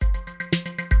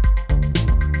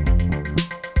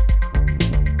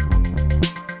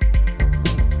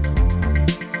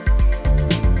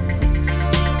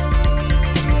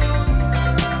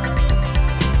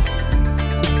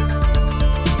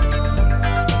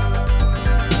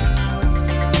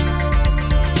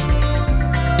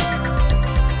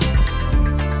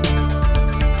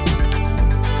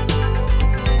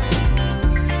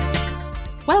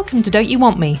Welcome to Don't You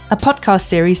Want Me, a podcast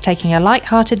series taking a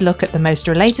light-hearted look at the most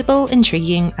relatable,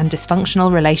 intriguing and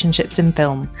dysfunctional relationships in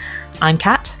film. I'm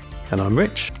Kat. And I'm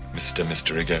Rich. Mr.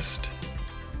 Mystery Guest.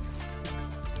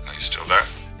 Are you still there?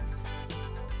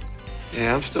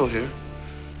 Yeah, I'm still here.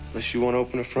 Unless you want to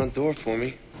open the front door for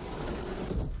me.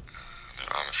 No,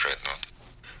 I'm afraid not.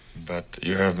 But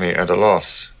you have me at a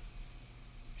loss.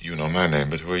 You know my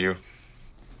name, but who are you?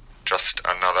 Just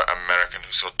another American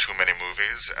who saw too many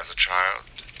movies as a child?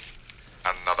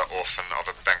 Another orphan of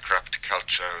a bankrupt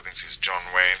culture who thinks he's John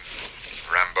Wayne,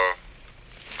 Rambo,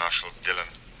 Marshall Dillon?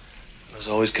 I was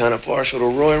always kind of partial to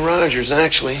Roy Rogers,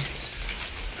 actually.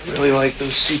 I really like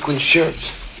those sequin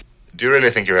shirts. Do you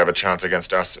really think you have a chance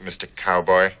against us, Mr.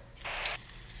 Cowboy?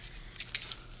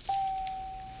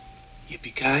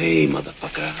 Yippee-ki-yay,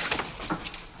 motherfucker.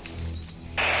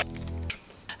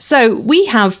 So we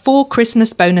have 4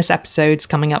 Christmas bonus episodes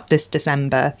coming up this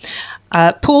December.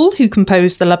 Paul, who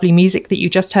composed the lovely music that you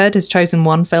just heard, has chosen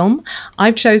one film.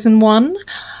 I've chosen one.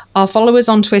 Our followers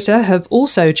on Twitter have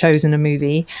also chosen a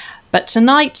movie. But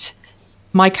tonight,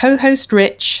 my co-host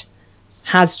Rich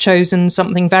has chosen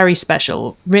something very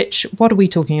special. Rich, what are we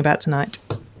talking about tonight?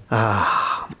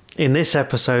 In this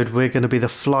episode, we're going to be the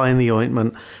fly in the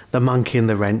ointment, the monkey in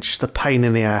the wrench, the pain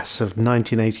in the ass of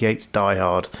 1988's Die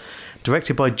Hard.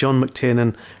 Directed by John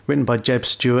McTiernan, written by Jeb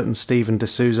Stewart and Stephen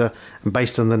D'Souza, and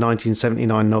based on the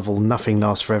 1979 novel Nothing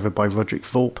Lasts Forever by Roderick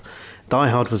Thorpe, Die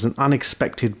Hard was an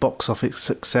unexpected box office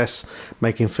success,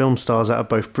 making film stars out of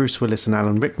both Bruce Willis and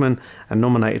Alan Rickman, and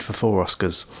nominated for 4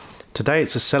 Oscars. Today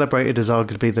it's as celebrated as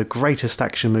arguably the greatest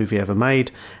action movie ever made,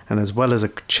 and as well as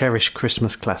a cherished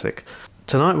Christmas classic.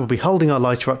 Tonight we'll be holding our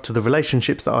lighter up to the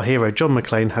relationships that our hero John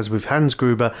McClane has with Hans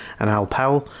Gruber and Al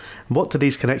Powell. What do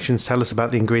these connections tell us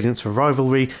about the ingredients for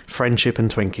rivalry, friendship and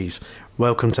Twinkies?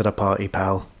 Welcome to the party,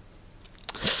 pal.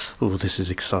 Oh, this is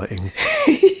exciting.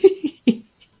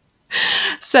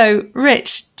 So,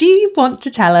 Rich, do you want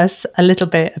to tell us a little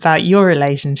bit about your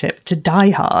relationship to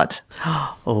Die Hard?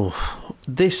 Oh,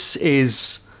 this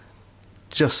is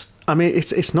just... I mean,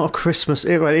 it's not a Christmas...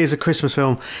 It is a Christmas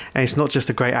film, and it's not just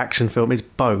a great action film, it's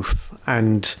both.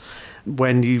 And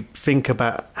when you think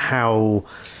about how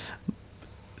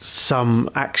some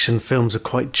action films are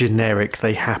quite generic,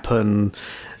 they happen,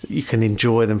 you can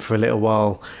enjoy them for a little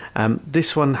while.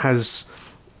 This one has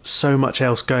so much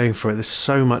else going for it. There's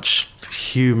so much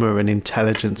humour and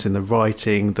intelligence in the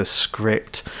writing, the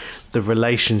script, the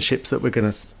relationships that we're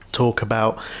going to talk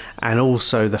about, and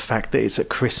also the fact that it's at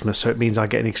Christmas, so it means I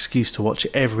get an excuse to watch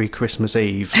it every Christmas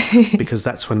Eve because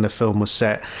that's when the film was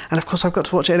set. And of course I've got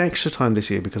to watch it an extra time this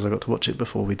year because I got to watch it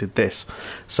before we did this,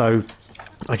 so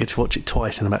I get to watch it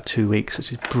twice in about 2 weeks,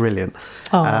 which is brilliant.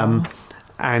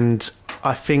 And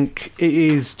I think it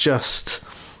is just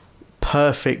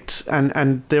perfect,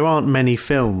 and there aren't many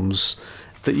films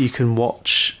that you can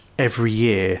watch every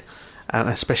year, and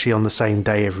especially on the same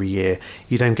day every year.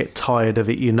 You don't get tired of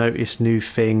it, you notice new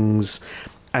things,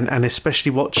 and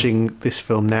especially watching this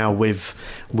film now with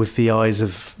the eyes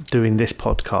of doing this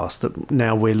podcast, that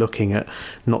now we're looking at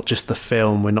not just the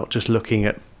film, we're not just looking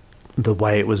at the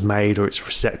way it was made or its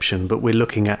reception, but we're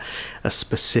looking at a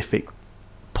specific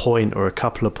point or a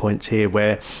couple of points here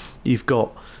where you've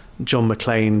got John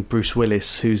McClane, Bruce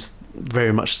Willis, who's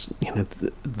very much, you know,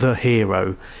 the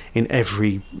hero in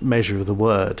every measure of the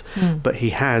word, but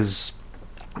he has,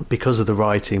 because of the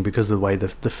writing, because of the way the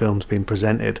film's been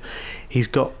presented, he's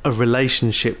got a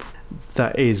relationship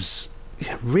that is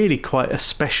really quite a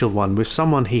special one with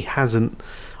someone he hasn't,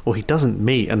 or he doesn't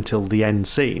meet until the end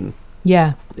scene.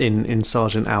 Yeah. In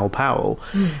Sergeant Al Powell.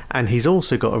 And he's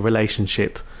also got a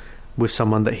relationship with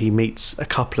someone that he meets a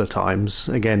couple of times,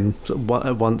 again,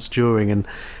 once during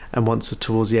and once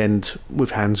towards the end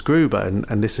with Hans Gruber.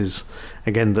 And this is,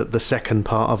 again, the second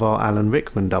part of our Alan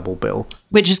Rickman double bill.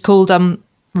 Which is called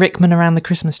Rickman Around the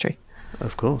Christmas Tree.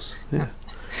 Of course, yeah.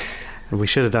 And we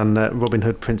should have done Robin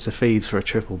Hood, Prince of Thieves for a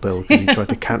triple bill, because he tried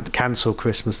to cancel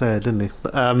Christmas there, didn't he?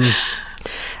 But,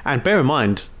 and bear in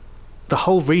mind, the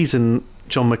whole reason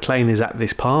John McClane is at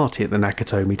this party at the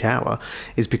Nakatomi Tower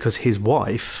is because his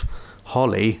wife,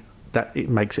 Holly, that it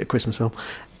makes it a Christmas film,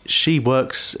 she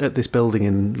works at this building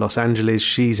in Los Angeles.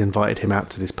 She's invited him out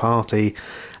to this party,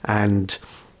 and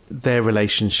their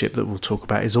relationship that we'll talk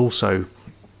about is also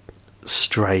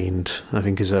strained, I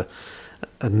think is a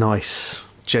nice,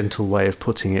 gentle way of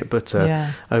putting it. But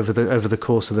over the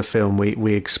course of the film,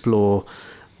 we explore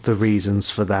the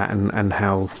reasons for that and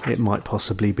how it might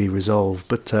possibly be resolved.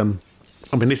 But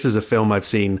I mean, this is a film I've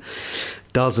seen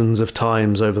dozens of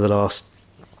times over the last,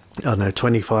 I don't know,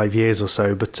 25 years or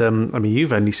so. But I mean,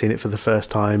 you've only seen it for the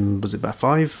first time, was it about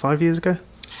five years ago?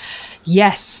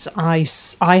 Yes,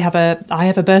 I have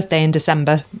a birthday in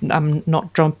December. I'm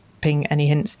not dropping any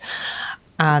hints.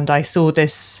 And I saw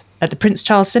this at the Prince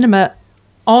Charles Cinema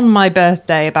on my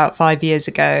birthday about 5 years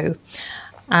ago.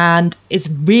 And it's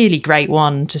a really great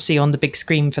one to see on the big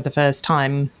screen for the first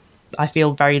time. I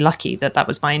feel very lucky that that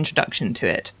was my introduction to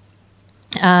it.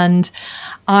 And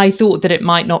I thought that it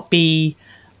might not be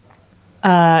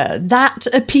that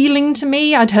appealing to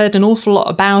me. I'd heard an awful lot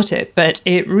about it, but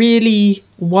it really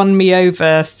won me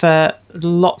over for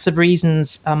lots of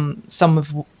reasons, some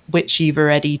of which you've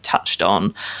already touched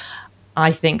on.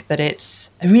 I think that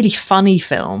it's a really funny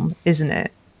film, isn't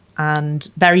it? And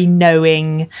very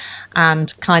knowing,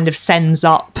 and kind of sends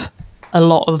up a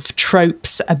lot of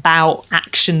tropes about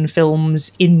action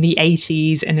films in the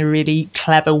 80s in a really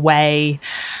clever way,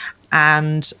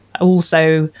 and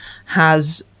also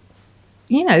has,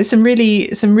 you know, some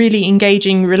really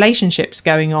engaging relationships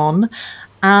going on,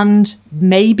 and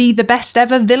maybe the best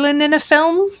ever villain in a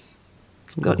film.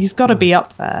 He's got to be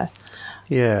up there.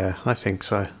 Yeah, I think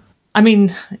so. I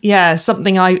mean, yeah,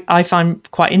 something I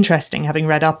find quite interesting, having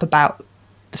read up about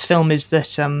the film, is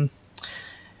that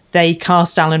they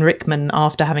cast Alan Rickman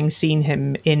after having seen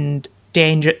him in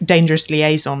Dangerous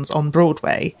Liaisons on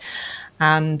Broadway.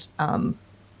 And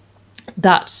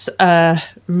that's a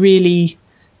really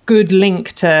good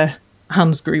link to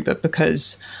Hans Gruber,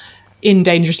 because in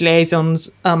Dangerous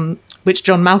Liaisons, which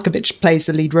John Malkovich plays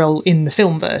the lead role in the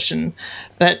film version,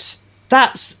 but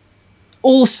that's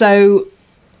also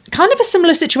kind of a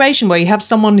similar situation where you have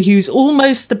someone who's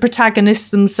almost the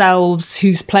protagonist themselves,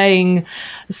 who's playing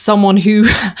someone who,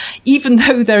 even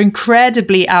though they're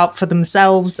incredibly out for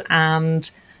themselves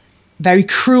and very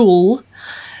cruel,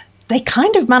 they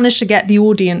kind of manage to get the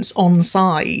audience on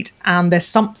side. And there's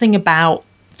something about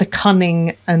the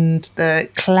cunning and the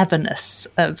cleverness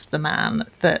of the man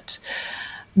that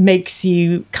makes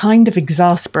you kind of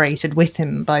exasperated with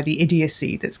him by the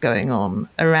idiocy that's going on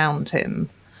around him.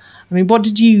 I mean,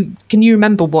 can you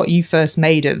remember what you first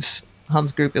made of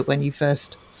Hans Gruber when you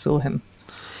first saw him?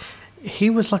 He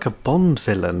was like a Bond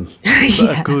villain,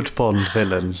 but a good Bond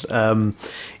villain.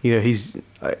 You know, he's,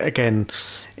 again,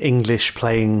 English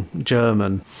playing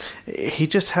German. He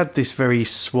just had this very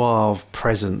suave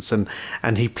presence,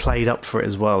 and he played up for it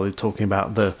as well, talking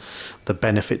about the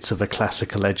benefits of a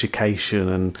classical education,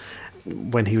 and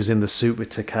when he was in the suit with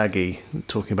Takagi,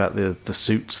 talking about the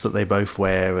suits that they both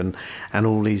wear and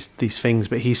all these things.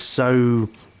 But he's so,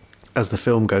 as the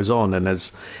film goes on, and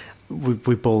as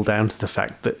we boil down to the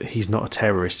fact that he's not a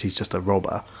terrorist, he's just a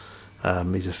robber.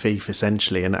 He's a thief,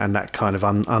 essentially, and that kind of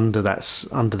under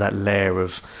that layer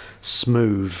of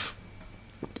smooth,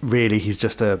 really, he's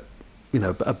just a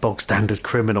bog standard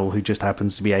criminal who just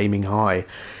happens to be aiming high.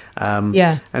 And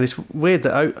it's weird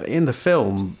that in the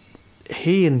film,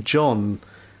 he and John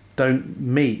don't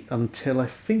meet until I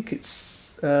think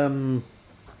it's about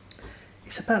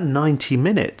 90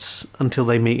 minutes until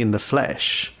they meet in the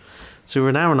flesh. So we're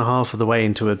an hour and a half of the way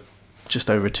into a just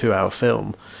over 2 hour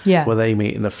film, where they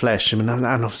meet in the flesh. I mean, and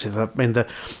obviously,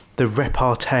 the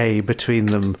repartee between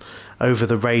them over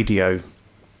the radio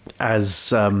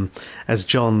as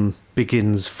John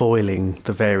begins foiling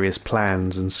the various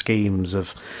plans and schemes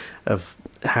of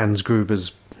Hans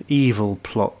Gruber's evil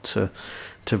plot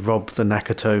to rob the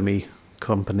Nakatomi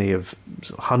company of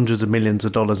hundreds of millions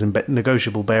of dollars in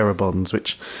negotiable bearer bonds,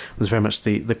 which was very much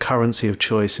the currency of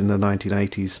choice in the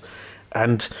 1980s.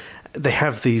 And they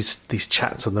have these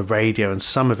chats on the radio, and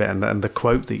some of it, and the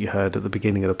quote that you heard at the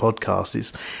beginning of the podcast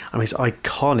is, I mean, it's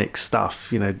iconic stuff.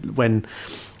 You know, when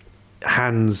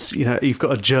Hans, you know, you've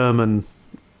got a German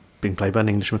being played by an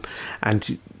Englishman,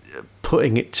 and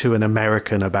putting it to an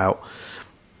American about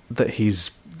that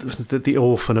he's the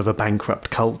orphan of a bankrupt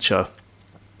culture,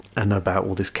 and about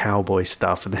all this cowboy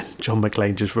stuff, and then John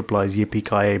McClane just replies,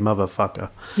 "Yippee-ki-yay, motherfucker."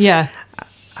 Yeah.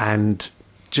 And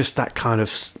just that kind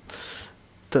of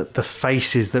the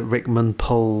faces that Rickman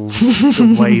pulls,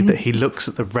 the way that he looks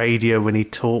at the radio when he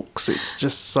talks, it's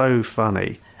just so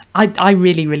funny. I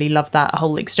really, really love that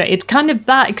whole exchange. It's kind of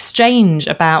that exchange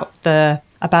about John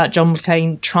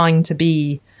McClane trying to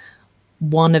be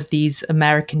one of these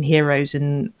American heroes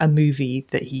in a movie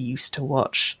that he used to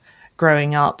watch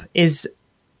growing up is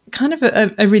kind of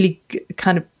a really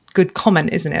kind of good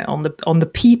comment, isn't it, on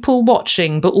the people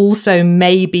watching, but also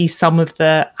maybe some of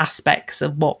the aspects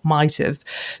of what might have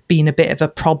been a bit of a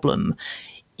problem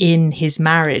in his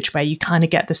marriage, where you kind of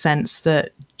get the sense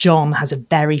that John has a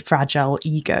very fragile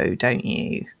ego, don't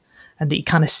you? And that he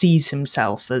kind of sees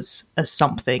himself as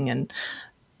something,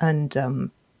 and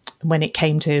when it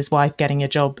came to his wife getting a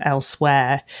job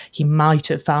elsewhere, he might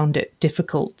have found it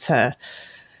difficult to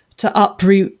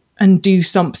uproot and do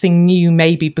something new,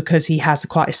 maybe because he has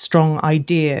quite a strong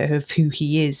idea of who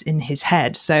he is in his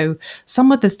head. So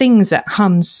some of the things that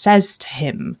Hans says to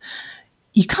him,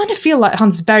 you kind of feel like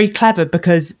Hans is very clever,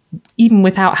 because even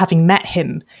without having met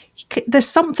him, there's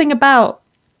something about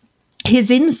his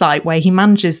insight where he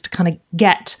manages to kind of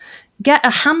get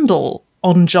a handle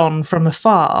on John from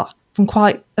afar, from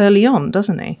quite early on,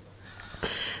 doesn't he?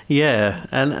 Yeah,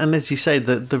 and as you say,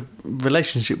 the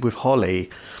relationship with Holly,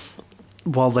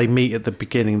 while they meet at the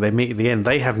beginning, they meet at the end,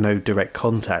 they have no direct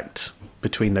contact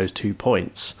between those 2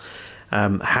 points.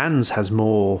 Hans has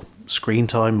more screen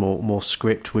time, more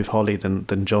script with Holly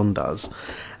than John does,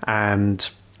 and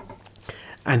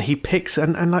he picks,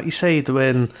 and like you say,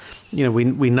 when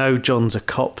we know John's a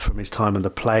cop from his time on the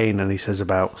plane, and he says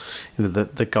about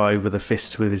the guy with the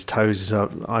fist with his toes is,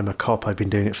 I'm a cop, I've been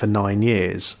doing it for 9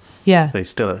 years. Yeah, so he's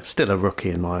still a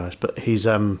rookie in my eyes, but he's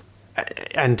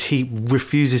and he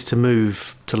refuses to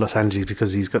move to Los Angeles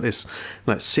because he's got this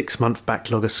 6-month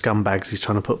backlog of scumbags he's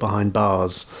trying to put behind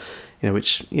bars,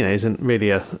 which isn't really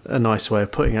a nice way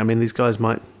of putting it. I mean, these guys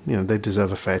might, they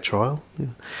deserve a fair trial.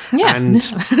 Yeah. And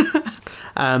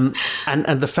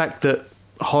and the fact that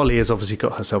Holly has obviously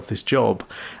got herself this job,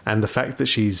 and the fact that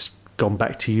she's gone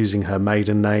back to using her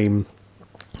maiden name,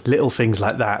 little things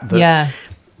like that. Yeah.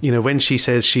 When she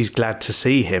says she's glad to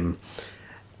see him,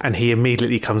 and he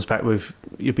immediately comes back with,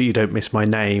 but you don't miss my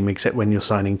name except when you're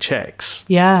signing checks.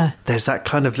 Yeah. There's that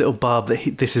kind of little barb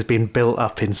that this has been built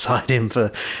up inside him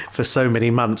for so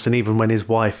many months. And even when his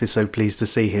wife is so pleased to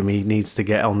see him, he needs to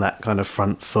get on that kind of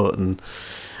front foot and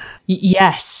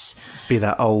yes, be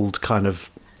that old kind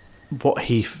of what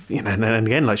he, and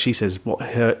again, like she says,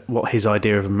 what his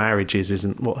idea of a marriage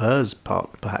isn't what hers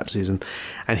perhaps is. And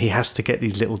he has to get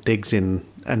these little digs in,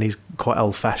 and he's quite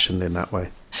old fashioned in that way.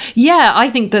 Yeah, I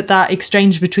think that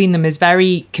exchange between them is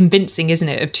very convincing, isn't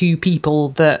it? Of 2 people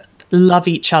that love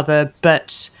each other,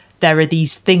 but there are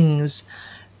these things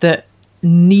that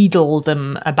needle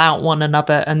them about one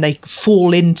another, and they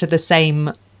fall into the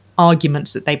same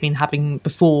arguments that they've been having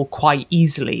before quite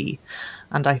easily.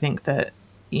 And I think that,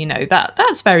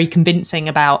 that's very convincing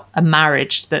about a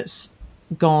marriage that's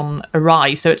gone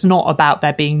awry. So it's not about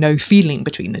there being no feeling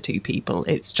between the 2 people.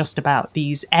 It's just about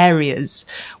these areas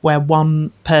where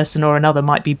one person or another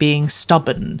might be being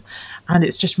stubborn, and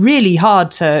it's just really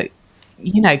hard to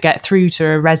get through to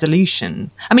a resolution.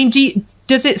 I mean,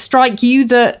 does it strike you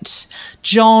that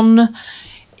John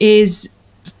is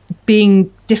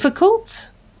being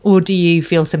difficult, or do you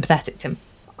feel sympathetic to him?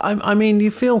 I mean,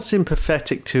 you feel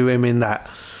sympathetic to him in that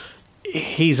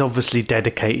he's obviously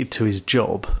dedicated to his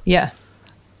job. Yeah.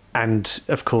 And,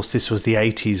 of course, this was the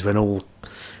 80s when all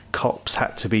cops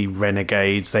had to be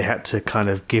renegades. They had to kind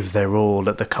of give their all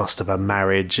at the cost of a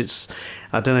marriage.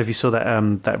 I don't know if you saw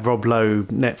that Rob Lowe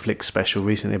Netflix special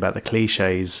recently about the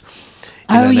cliches.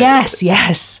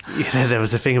 Yes. There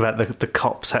was a thing about the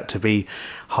cops had to be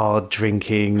hard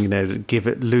drinking,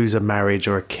 lose a marriage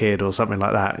or a kid or something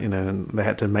like that, and they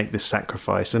had to make this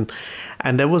sacrifice. And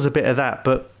there was a bit of that,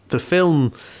 but the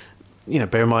film,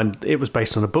 bear in mind, it was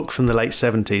based on a book from the late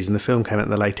 70s, and the film came out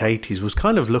in the late 80s, was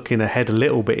kind of looking ahead a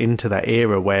little bit into that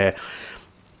era where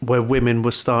women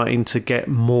were starting to get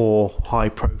more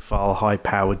high-profile,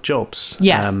 high-powered jobs.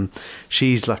 Yeah.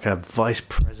 She's like a vice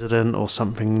president or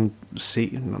something,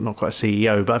 not quite a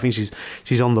CEO, but I think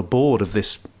she's on the board of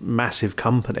this massive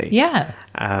company. Yeah.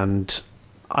 And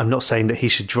I'm not saying that he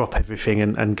should drop everything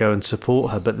and go and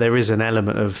support her, but there is an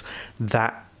element of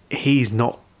that he's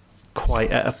not quite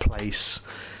at a place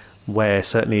where,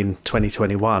 certainly in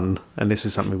 2021, and this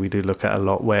is something we do look at a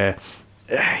lot, where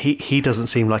he doesn't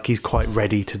seem like he's quite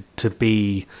ready to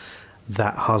be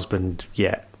that husband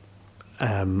yet.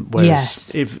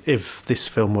 Whereas if this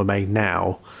film were made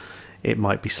now, it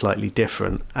might be slightly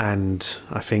different. And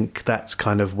I think that's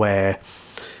kind of where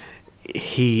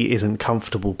he isn't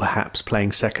comfortable perhaps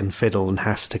playing second fiddle and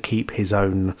has to keep his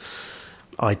own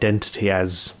identity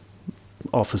as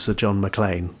Officer John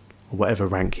McClane, or whatever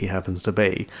rank he happens to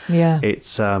be. Yeah.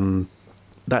 It's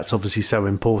that's obviously so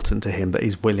important to him that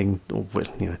he's willing,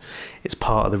 it's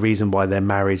part of the reason why their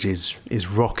marriage is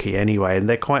rocky anyway. And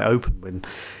they're quite open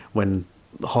when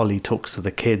Holly talks to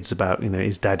the kids about,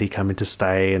 his daddy coming to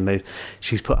stay, and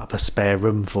she's put up a spare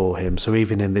room for him. So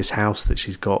even in this house that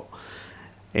she's got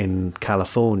in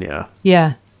California,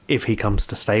 if he comes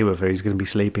to stay with her, he's going to be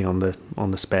sleeping on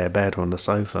the spare bed or on the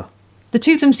sofa. The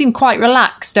 2 of them seem quite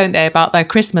relaxed, don't they, about their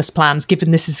Christmas plans,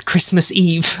 given this is Christmas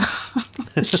Eve.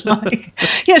 It's like,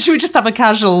 should we just have a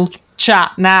casual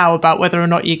chat now about whether or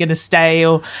not you're going to stay,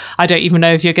 or I don't even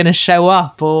know if you're going to show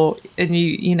up, and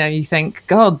you think,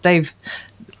 God, they're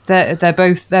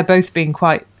both being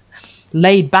quite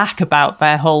laid back about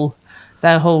their whole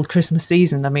Christmas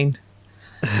season. I mean,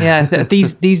 yeah,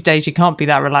 these days you can't be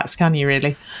that relaxed, can you?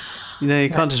 Really? You know, you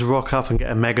can't just rock up and get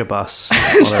a megabus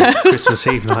on a Christmas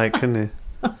Eve night, can you?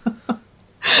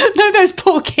 No, those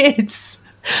poor kids.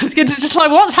 The kids are just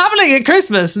like, what's happening at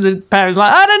Christmas? And the parents are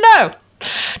like, I don't know.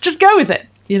 Just go with it,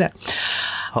 you know.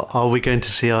 Are we going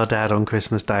to see our dad on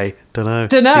Christmas Day? Don't know.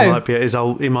 Dunno. He might be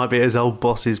at his old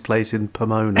boss's place in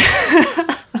Pomona.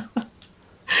 I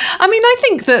mean, I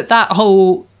think that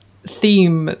whole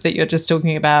theme that you're just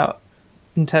talking about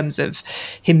in terms of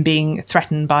him being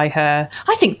threatened by her,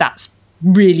 I think that's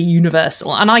really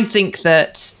universal. And I think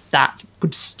that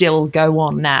would still go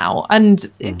on now. And,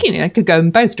 you know, it could go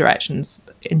in both directions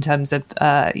in terms of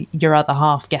your other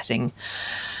half getting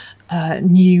a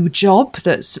new job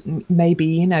that's maybe,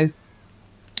 you know,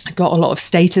 got a lot of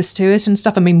status to it and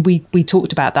stuff. I mean, we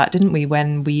talked about that, didn't we,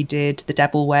 when we did The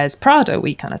Devil Wears Prada?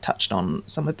 We kind of touched on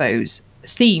some of those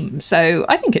themes. So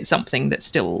I think it's something that's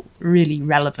still really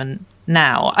relevant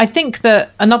now. I think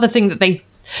that another thing that they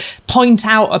point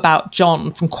out about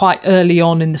John from quite early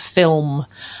on in the film,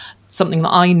 something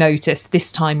that I noticed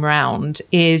this time round,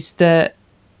 is that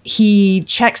he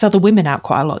checks other women out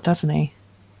quite a lot, doesn't he?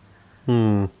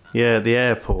 Yeah, at the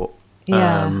airport.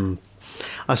 Yeah.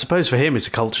 I suppose for him it's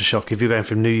a culture shock if you're going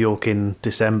from New York in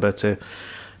December to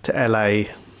LA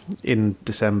in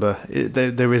December.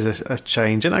 There is a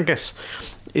change, and I guess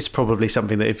it's probably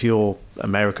something that if you're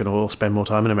American or spend more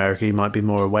time in America, you might be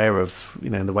more aware of, you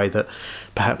know, in the way that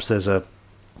perhaps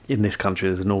in this country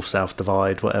there's a north-south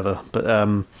divide, whatever. But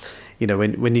you know,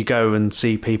 when you go and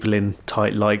see people in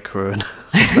tight lycra and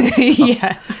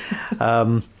Yeah.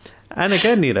 and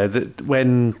again, you know, that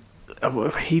when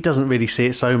he doesn't really see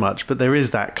it so much, but there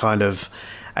is that kind of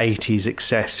 80s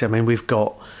excess. I mean,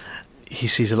 he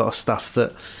sees a lot of stuff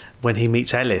that when he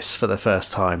meets Ellis for the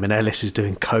first time, and Ellis is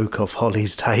doing coke off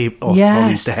Holly's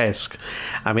Holly's desk.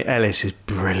 I mean, Ellis is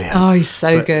brilliant. Oh, he's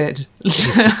so good.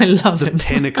 I love him. The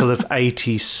pinnacle of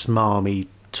 80s smarmy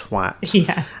twat.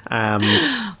 Yeah.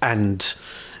 And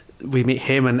we meet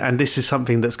him, and this is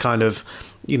something that's kind of,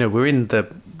 you know, we're in the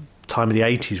time of the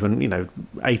 80s when, you know,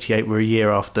 88 were a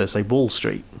year after, say, Wall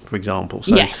Street, for example.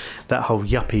 So yes. That whole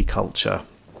yuppie culture.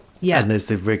 Yeah. And there's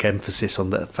the big emphasis on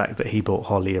the fact that he bought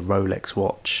Holly a Rolex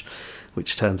watch,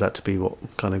 which turns out to be what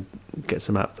kind of gets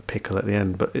him out of the pickle at the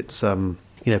end. But it's, you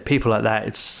know, people like that,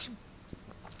 I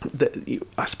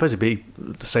suppose it'd be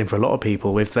the same for a lot of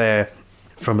people if they're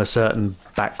from a certain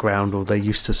background or they're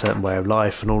used to a certain way of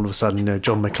life, and all of a sudden, you know,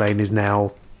 John McClane is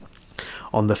now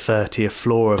on the 30th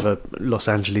floor of a Los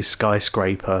Angeles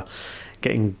skyscraper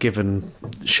getting given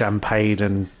champagne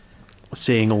and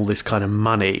seeing all this kind of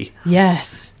money.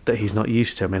 Yes. That he's not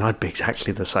used to. I mean, I'd be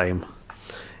exactly the same.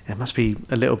 It must be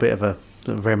a little bit of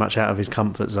very much out of his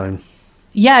comfort zone.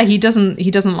 Yeah, he doesn't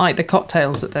like the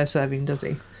cocktails that they're serving, does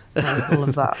he? All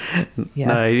of that. Yeah.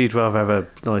 No, he'd rather have a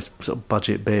nice sort of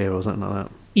budget beer or something like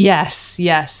that. Yes.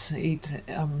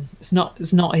 It's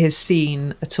not his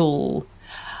scene at all.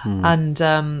 And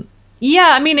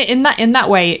yeah, I mean, in that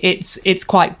way, it's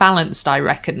quite balanced, I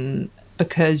reckon,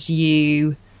 because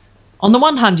on the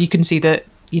one hand, you can see that,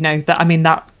 you know,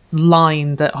 that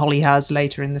line that Holly has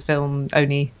later in the film,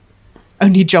 only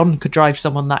John could drive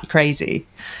someone that crazy,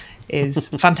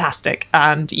 is fantastic.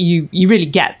 And you really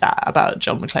get that about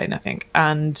John McClane, I think.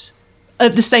 And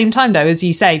at the same time, though, as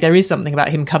you say, there is something about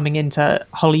him coming into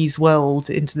Holly's world,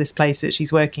 into this place that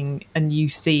she's working, and you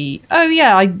see, oh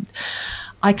yeah,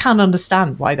 I can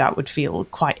understand why that would feel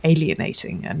quite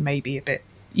alienating, and maybe a bit,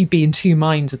 you'd be in two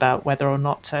minds about whether or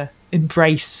not to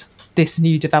embrace this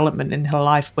new development in her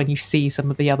life when you see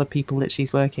some of the other people that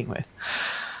she's working with.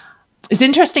 It's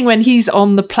interesting when he's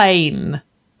on the plane,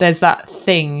 there's that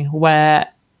thing where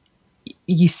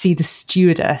you see the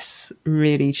stewardess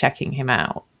really checking him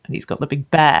out, and he's got the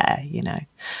big bear, you know.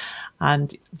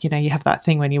 And, you know, you have that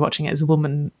thing when you're watching it as a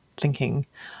woman thinking,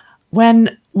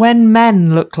 when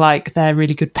men look like they're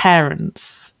really good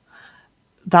parents,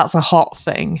 that's a hot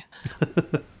thing.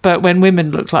 But when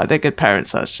women look like they're good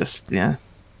parents, that's just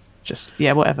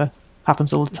whatever.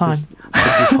 Happens all the time.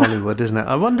 This is Hollywood, isn't it?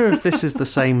 I wonder if this is the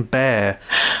same bear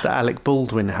that Alec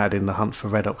Baldwin had in The Hunt for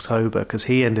Red October, because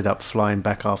he ended up flying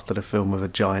back after the film with a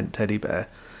giant teddy bear.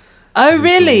 Oh,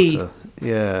 really?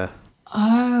 Yeah.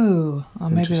 Oh,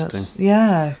 maybe that's,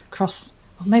 yeah, cross.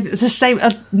 Maybe it's the same,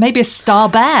 maybe a star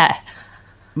bear.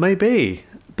 Maybe.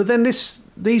 But then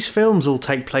these films all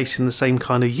take place in the same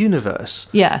kind of universe.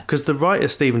 Yeah. Because the writer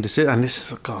Stephen D'Souza, and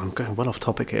this is, God, I'm going well off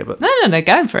topic here, but no,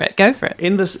 go for it.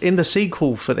 In the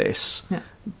sequel for this, yeah,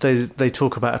 they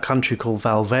talk about a country called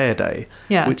Valverde,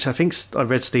 yeah, which I think I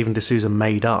read Stephen D'Souza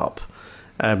made up,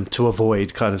 to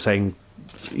avoid kind of saying,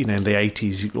 you know, in the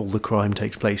 80s, all the crime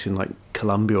takes place in like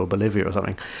Colombia or Bolivia or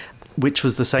something, which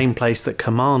was the same place that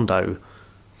Commando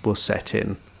was set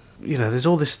in. You know, there's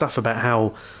all this stuff about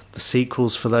how the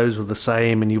sequels for those were the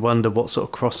same, and you wonder what sort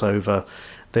of crossover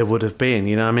there would have been.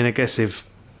 You know, I mean, I guess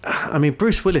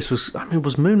Bruce Willis was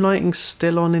Moonlighting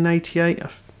still on in 88? I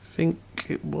think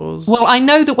it was. Well, I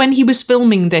know that when he was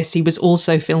filming this, he was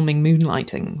also filming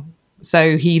Moonlighting.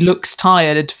 So he looks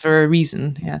tired for a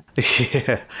reason, yeah.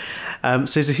 Yeah.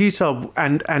 So it's a huge star,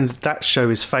 and that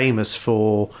show is famous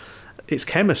for its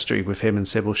chemistry with him and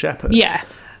Sybil Shepherd. Yeah.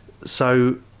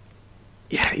 So,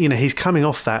 yeah, you know, he's coming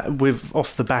off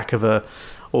the back of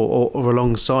or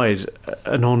alongside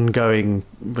an ongoing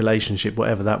relationship,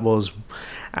 whatever that was,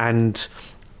 and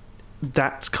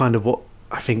that's kind of what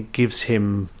I think gives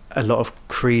him a lot of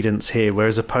credence here.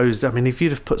 Whereas opposed, I mean, if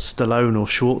you'd have put Stallone or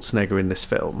Schwarzenegger in this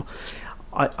film,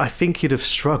 I think you'd have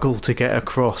struggled to get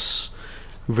across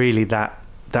really that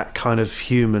kind of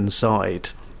human side,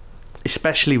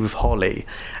 especially with Holly,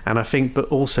 and I think, but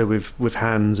also with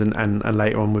Hans and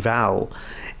later on with Al,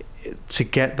 to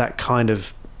get that kind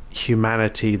of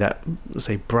humanity, that,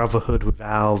 say, brotherhood with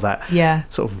Al, that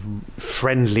sort of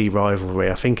friendly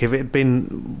rivalry. I think if it had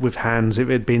been with Hans, if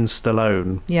it had been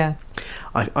Stallone,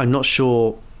 I'm not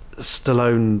sure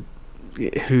Stallone,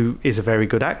 who is a very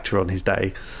good actor on his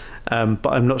day, but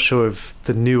I'm not sure if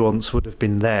the nuance would have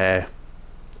been there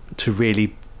to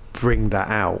really bring that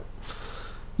out.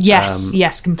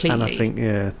 Yes, completely. And I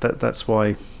think, that's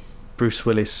why Bruce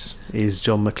Willis is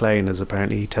John McClane, as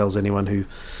apparently he tells anyone who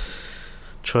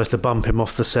tries to bump him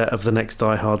off the set of the next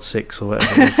Die Hard 6 or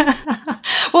whatever it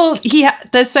is. Well,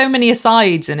 there's so many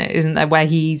asides in it, isn't there, where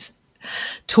he's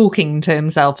talking to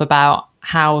himself about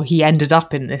how he ended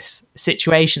up in this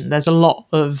situation. There's a lot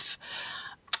of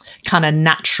kind of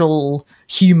natural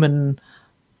human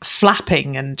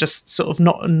flapping and just sort of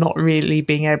not really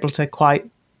being able to quite,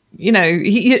 you know,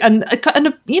 he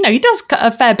does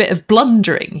a fair bit of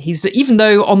blundering. He's, even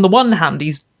though on the one hand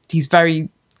he's very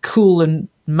cool and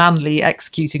manly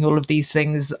executing all of these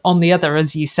things, on the other,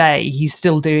 as you say, he's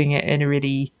still doing it in a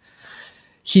really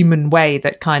human way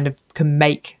that kind of can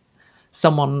make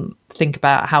someone think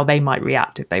about how they might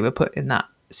react if they were put in that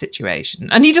situation.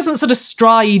 And he doesn't sort of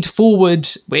stride forward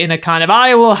in a kind of,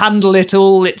 I will handle it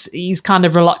all. He's kind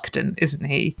of reluctant, isn't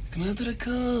he? Come out to the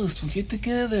coast, we'll get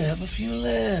together, have a few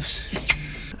laughs.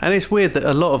 And it's weird that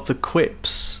a lot of the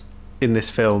quips in this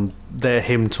film, they're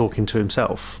him talking to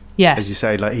himself. Yes. As you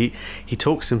say, like he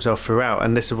talks to himself throughout,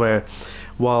 and this is where,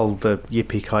 while the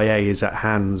yippee-ki-yay is at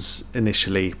Hans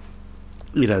initially,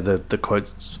 you know, the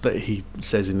quotes that he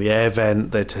says in the air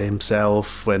vent, they're to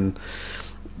himself, when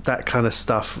that kind of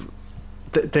stuff,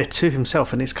 they're to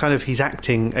himself, and it's kind of, he's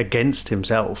acting against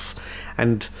himself.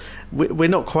 And we're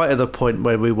not quite at the point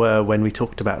where we were when we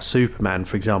talked about Superman,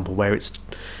 for example, where it's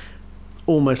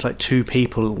almost like two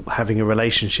people having a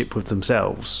relationship with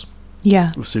themselves.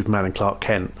 Yeah. With Superman and Clark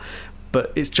Kent.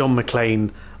 But it's John McClane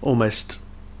almost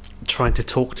trying to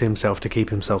talk to himself to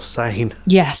keep himself sane.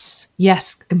 Yes,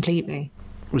 completely.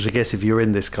 Which I guess if you're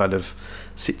in this kind of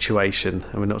situation,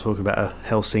 and we're not talking about a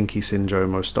Helsinki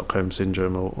syndrome or a Stockholm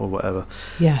syndrome or whatever.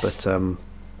 Yes. But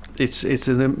it's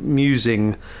an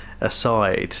amusing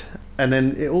aside. And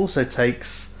then it also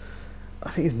takes, I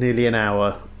think it's nearly an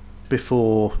hour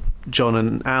before John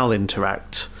and Al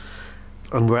interact.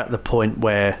 And we're at the point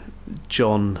where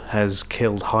John has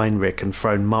killed Heinrich and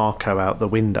thrown Marco out the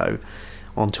window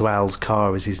onto Al's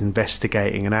car as he's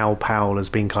investigating, and Al Powell has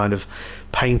been kind of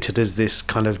painted as this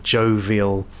kind of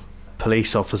jovial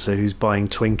police officer who's buying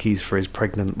Twinkies for his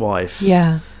pregnant wife.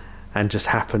 Yeah. And just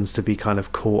happens to be kind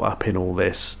of caught up in all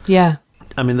this. Yeah.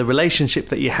 I mean, the relationship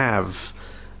that you have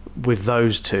with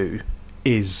those two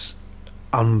is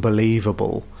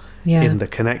unbelievable. Yeah. In the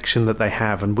connection that they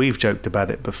have, and we've joked about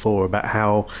it before, about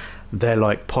how they're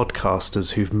like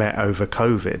podcasters who've met over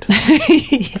COVID.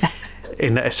 Yeah.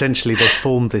 In that essentially they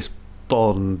formed this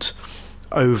bond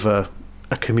over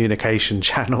a communication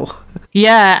channel.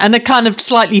 Yeah, and a kind of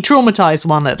slightly traumatized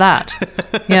one at that.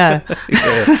 Yeah.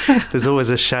 Yeah. There's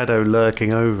always a shadow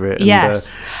lurking over it. And,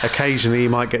 yes. Occasionally you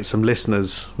might get some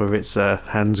listeners, whether it's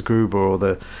Hans Gruber or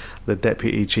the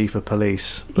deputy chief of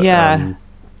police. But, yeah.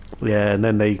 Yeah, and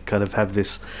then they kind of have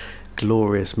this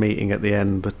glorious meeting at the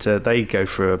end, but they go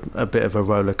through a bit of a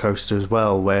roller coaster as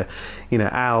well, where, you know,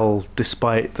 Al,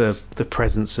 despite the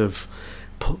presence of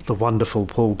the wonderful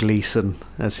Paul Gleason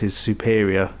as his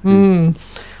superior,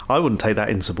 I wouldn't take that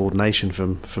insubordination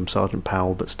from Sergeant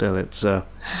Powell, but still, it's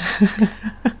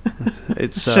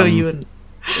sure you wouldn't.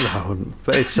 No, I wouldn't.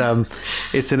 But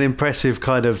it's an impressive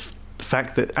kind of the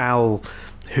fact that Al,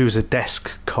 who's a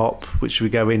desk cop, which we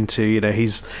go into, you know,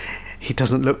 he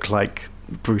doesn't look like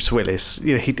Bruce Willis.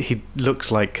 You know, he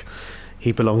looks like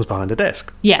he belongs behind a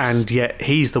desk. Yes. And yet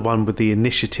he's the one with the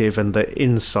initiative and the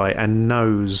insight and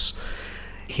knows.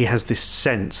 He has this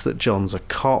sense that John's a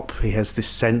cop. He has this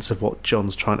sense of what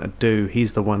John's trying to do.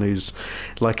 He's the one who's,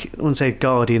 like, I wouldn't say a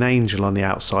guardian angel on the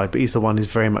outside, but he's the one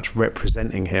who's very much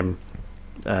representing him,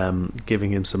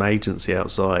 giving him some agency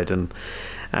outside.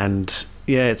 And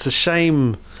yeah, it's a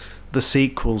shame the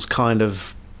sequels kind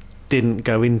of didn't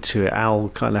go into it. Al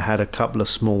kind of had a couple of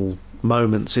small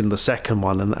moments in the second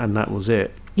one, and that was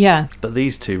it. Yeah. But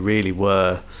these two really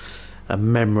were a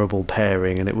memorable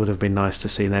pairing, and it would have been nice to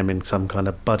see them in some kind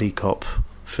of buddy cop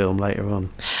film later on.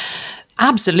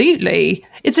 Absolutely.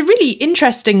 It's a really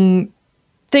interesting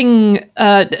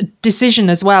decision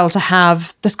as well to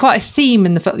have. There's quite a theme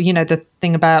in the film, you know, the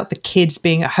thing about the kids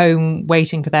being at home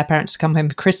waiting for their parents to come home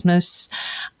for Christmas.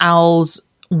 Al's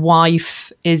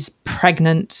wife is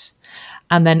pregnant,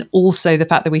 and then also the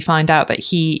fact that we find out that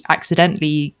he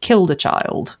accidentally killed a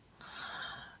child.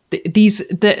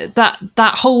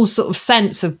 That whole sort of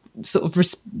sense of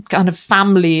kind of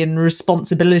family and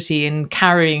responsibility, and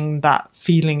carrying that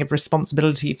feeling of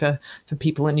responsibility for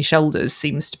people on your shoulders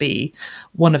seems to be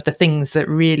one of the things that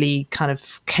really kind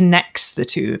of connects the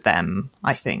two of them,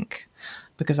 I think.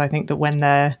 Because I think that when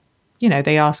they're, you know,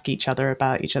 they ask each other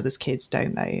about each other's kids,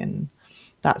 don't they? And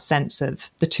that sense of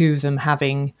the two of them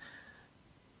having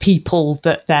people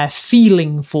that they're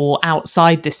feeling for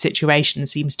outside this situation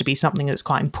seems to be something that's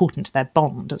quite important to their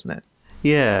bond, doesn't it?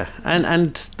 Yeah,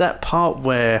 and that part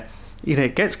where, you know,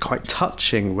 it gets quite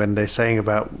touching when they're saying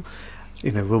about,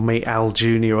 you know, we'll meet Al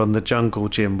Jr. on the Jungle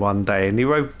Gym one day, and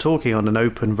you're talking on an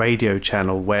open radio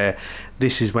channel where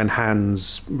this is when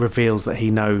Hans reveals that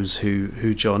he knows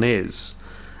who John is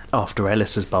after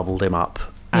Ellis has bubbled him up.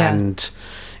 Yeah. And,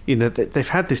 you know, they've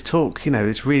had this talk, you know,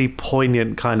 it's really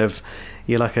poignant kind of,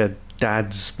 you're like a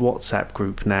dad's WhatsApp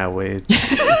group now where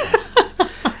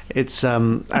it's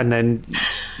and then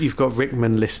you've got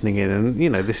Rickman listening in, and you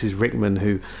know, this is Rickman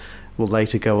who will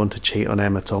later go on to cheat on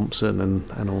Emma Thompson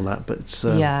and all that, but it's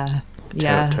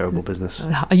terrible business.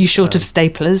 Are you short of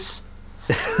staplers?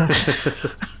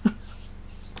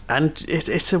 And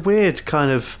it's a weird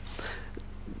kind of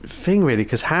thing really,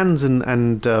 because Hans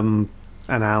and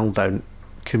Al don't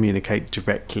communicate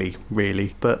directly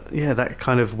really, but yeah, that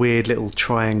kind of weird little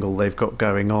triangle they've got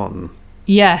going on,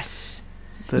 yes,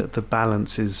 the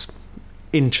balance is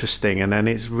interesting, and then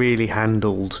it's really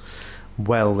handled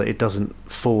well, that it doesn't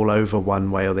fall over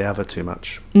one way or the other too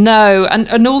much. No,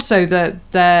 and also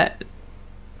their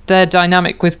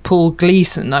dynamic with Paul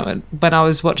Gleason, when I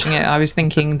was watching it, I was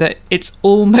thinking that it's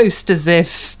almost as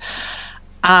if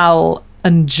Al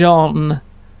and John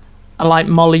are like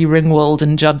Molly Ringwald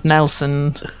and Judd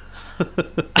Nelson,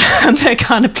 and they're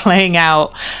kind of playing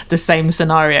out the same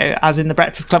scenario as in The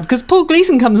Breakfast Club, because Paul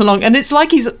Gleason comes along and it's like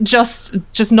he's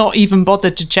just not even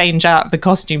bothered to change out the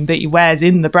costume that he wears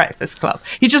in The Breakfast Club.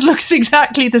 He just looks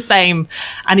exactly the same,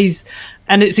 and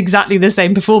it's exactly the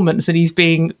same performance, and he's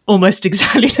being almost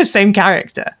exactly the same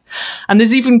character. And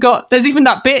there's even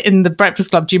that bit in The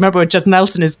Breakfast Club, do you remember, where Judd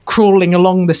Nelson is crawling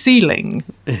along the ceiling?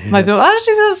 Yeah. And I thought,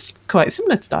 actually, that's quite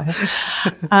similar to Die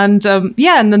Hard. And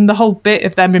and then the whole bit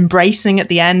of them embracing at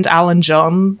the end, Al and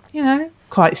John, you know,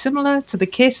 quite similar to the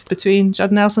kiss between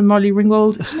Judd Nelson and Molly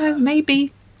Ringwald. You know,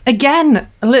 maybe, again,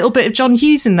 a little bit of John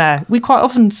Hughes in there. We quite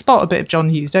often spot a bit of John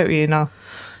Hughes, don't we, in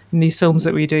these films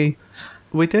that we do.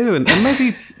 We do, and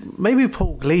maybe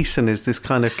Paul Gleason is this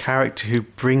kind of character who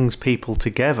brings people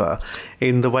together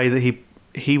in the way that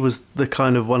he was the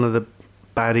kind of one of the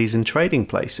baddies in Trading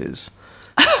Places.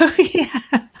 Oh,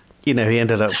 yeah. You know, he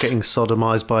ended up getting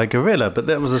sodomized by a gorilla, but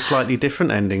that was a slightly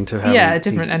different ending to how a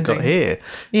different ending got here.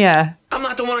 Yeah. I'm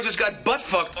not the one who just got butt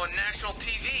fucked on national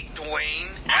TV, Dwayne.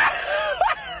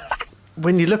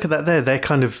 When you look at that there, they're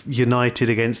kind of united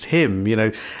against him. You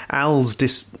know, Al's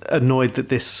annoyed that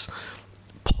this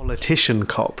politician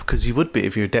cop, because you would be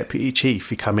if you're a deputy chief,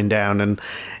 you're coming down and,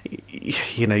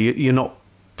 you know, you're not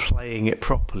playing it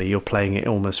properly, you're playing it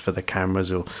almost for the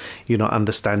cameras, or you're not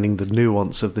understanding the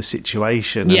nuance of the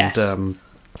situation. Yes. And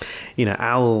you know,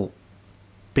 Al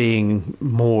being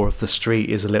more of the street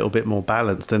is a little bit more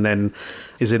balanced, and then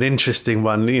is an interesting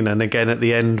one, you know. And again at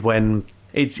the end, when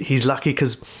he's lucky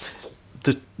because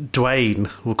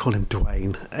Dwayne, we'll call him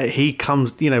Dwayne, he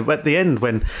comes, you know, at the end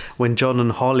when John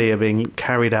and Holly are being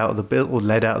carried out of the or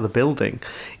led out of the building,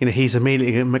 you know, he's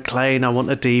immediately going, McClane, I want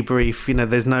a debrief. You know,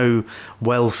 there's no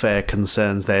welfare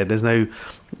concerns there's no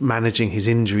managing his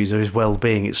injuries or his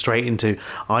well-being. It's straight into,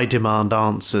 I demand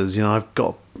answers. You know, I've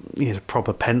got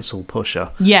proper pencil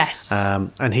pusher. Yes.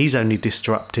 And he's only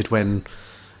disrupted when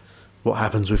what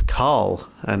happens with Carl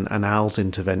and Al's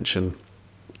intervention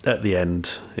at the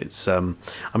end. It's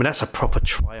that's a proper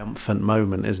triumphant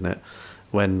moment, isn't it?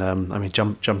 When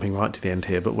jumping right to the end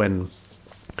here, but when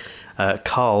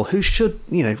Carl, who should,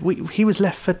 he was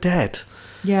left for dead.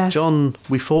 Yes. John,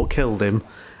 we thought, killed him.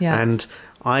 Yeah. And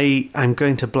I am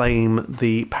going to blame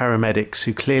the paramedics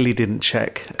who clearly didn't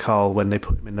check Carl when they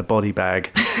put him in the body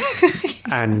bag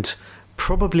and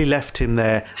probably left him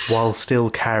there while still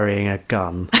carrying a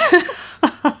gun.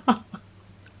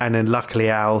 And then luckily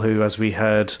Al, who, as we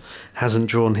heard, hasn't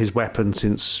drawn his weapon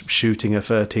since shooting a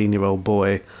 13-year-old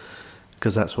boy,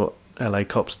 because that's what LA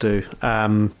cops do,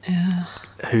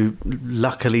 who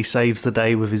luckily saves the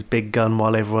day with his big gun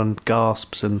while everyone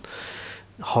gasps and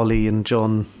Holly and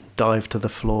John dive to the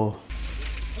floor.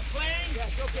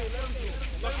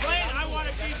 McClane, I want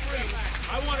a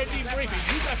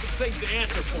debriefing. You got some things to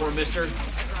answer for, mister.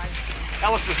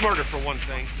 Ellis's murder, for one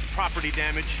thing. Property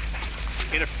damage.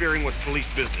 Interfering with police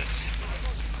business.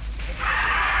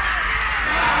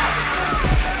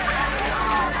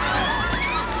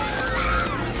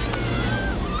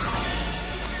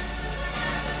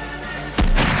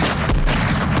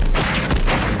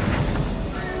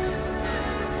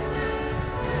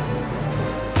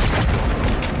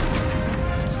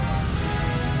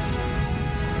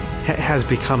 It has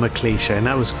become a cliche, and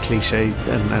that was cliche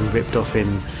and ripped off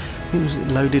in, it was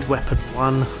Loaded Weapon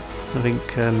 1, I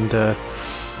think, and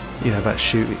about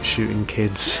shooting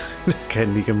kids.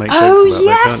 Again, you can make jokes about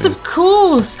that, can't you? Of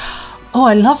course. Oh,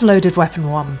 I love Loaded Weapon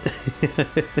 1.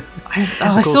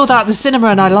 I saw that at the cinema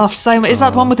and I laughed so much. Is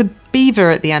that the one with a beaver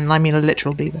at the end? I mean, a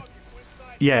literal beaver.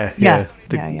 Yeah.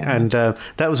 And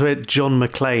that was where John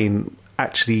McClane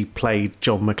actually played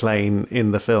John McClane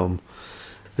in the film.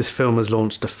 This film has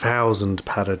launched 1,000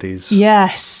 parodies.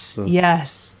 Yes,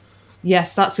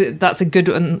 that's a good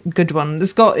one.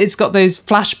 It's got those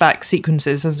flashback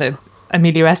sequences, hasn't it?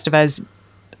 Emilio Estevez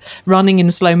running in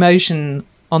slow motion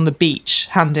on the beach,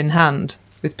 hand in hand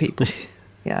with people.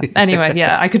 Yeah. Anyway,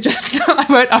 yeah, I could just I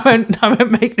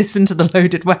won't make this into the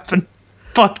Loaded Weapon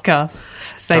podcast.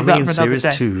 Save that for another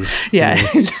day. 2. Yeah,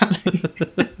 exactly.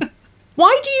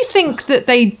 Why do you think that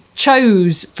they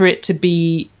chose for it to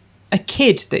be a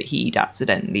kid that he'd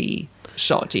accidentally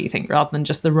shot, do you think, rather than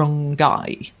just the wrong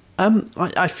guy?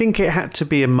 I think it had to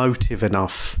be emotive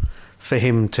enough for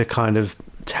him to kind of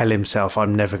tell himself,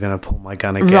 I'm never going to pull my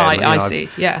gun again. Right, I see,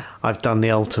 yeah. I've done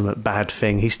the ultimate bad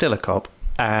thing. He's still a cop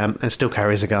and still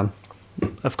carries a gun,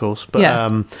 of course. But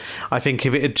I think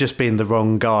if it had just been the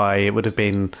wrong guy, it would have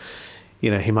been, he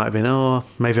might have been,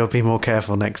 maybe I'll be more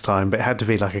careful next time. But it had to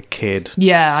be like a kid.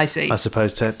 Yeah, I see. I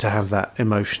suppose to have that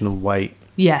emotional weight.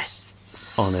 Yes.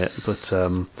 On it. But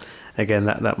again,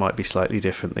 that might be slightly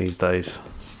different these days.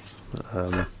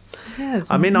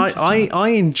 I mean, I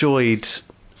enjoyed,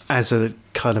 as a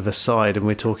kind of aside, and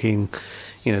we're talking,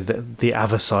 the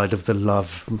other side of the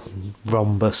love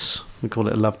rhombus. We call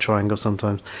it a love triangle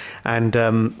sometimes, and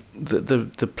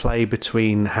the play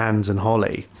between Hans and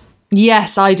Holly.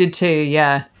 Yes, I did too.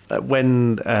 Yeah.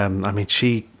 When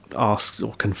she asks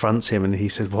or confronts him, and he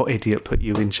says, "What idiot put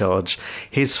you in charge?"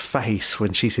 His face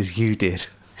when she says, "You did."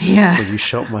 Yeah. When you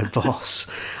shot my boss.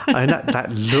 And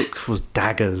that look was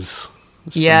daggers.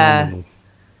 Yeah. Phenomenal.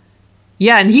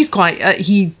 Yeah, and he's quite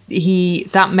he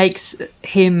that makes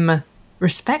him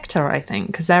respect her, I think,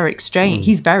 because their exchange,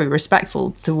 he's very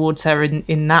respectful towards her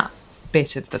in that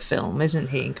bit of the film, isn't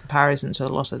he, in comparison to a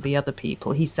lot of the other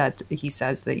people. He says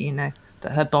that,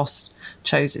 that her boss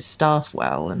chose his staff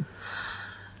well. And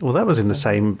well, that was in the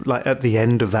same, like at the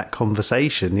end of that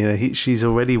conversation, she's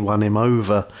already won him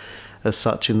over as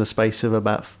such in the space of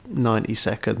about 90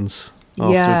 seconds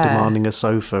after demanding a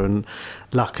sofa, and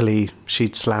luckily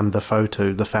she'd slammed the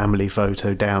family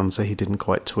photo down so he didn't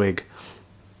quite twig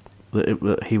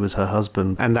that he was her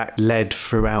husband. And that led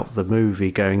throughout the movie,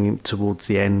 going towards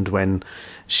the end when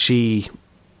she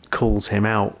calls him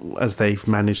out as they've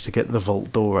managed to get the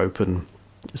vault door open,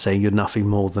 saying, "You're nothing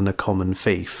more than a common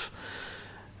thief."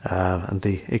 And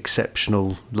the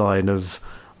exceptional line of,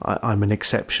 "I'm an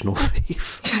exceptional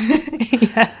thief."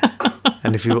 Yeah.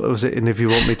 And if you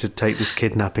want me to take this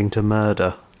kidnapping to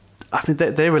murder, I mean,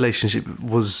 their relationship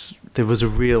there was a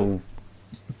real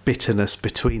bitterness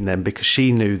between them, because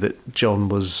she knew that John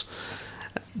was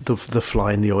the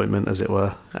fly in the ointment, as it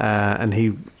were, and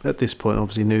he at this point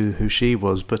obviously knew who she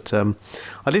was. But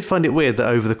I did find it weird that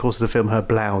over the course of the film her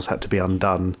blouse had to be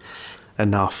undone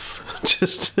enough.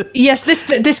 Yes,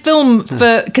 this film,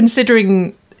 for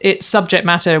considering its subject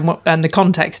matter and the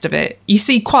context of it, you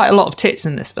see quite a lot of tits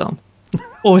in this film.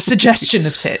 or suggestion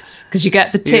of tits, because you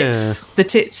get the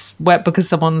tits where, because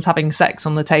someone's having sex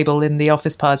on the table in the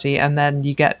office party, and then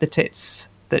you get the tits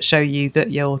that show you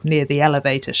that you're near the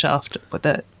elevator shaft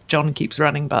that John keeps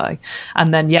running by.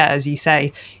 And then, yeah, as you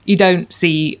say, you don't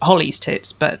see Holly's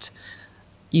tits, but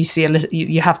you see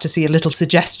you have to see a little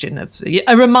suggestion of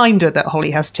a reminder that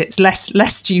Holly has tits,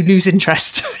 lest you lose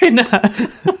interest in her.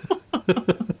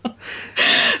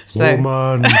 So,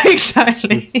 woman.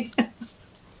 Exactly.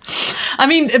 I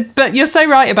mean, but you're so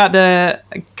right about the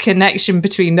connection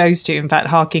between those two. In fact,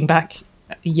 harking back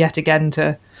yet again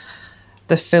to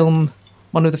the film,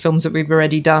 one of the films that we've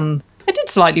already done, I did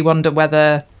slightly wonder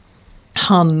whether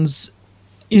Hans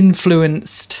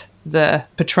influenced the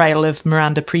portrayal of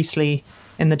Miranda Priestley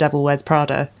in The Devil Wears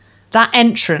Prada. That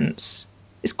entrance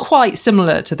is quite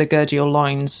similar to the Gurgel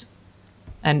Loins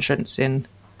entrance in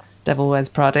Devil Wears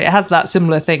Prada. It has that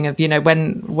similar thing of, you know,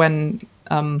 when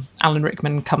Alan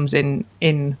Rickman comes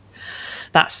in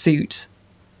that suit,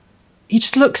 he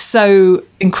just looks so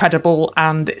incredible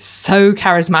and so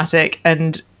charismatic,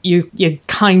 and you're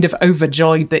kind of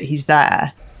overjoyed that he's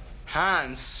there.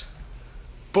 Hans,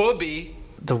 Bobby.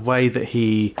 The way that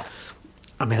he,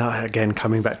 I mean, again,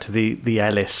 coming back to the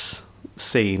Ellis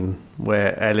scene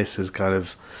where Ellis has kind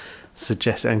of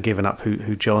suggested and given up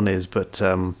who John is, but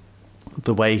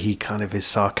the way he kind of is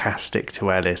sarcastic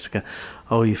to Ellis.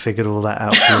 Oh, you figured all that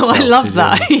out for yourself, I love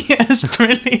that. Yes,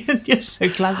 brilliant. You're so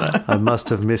clever. I must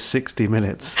have missed 60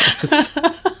 minutes.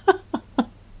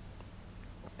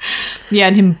 Yeah,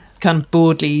 and him kind of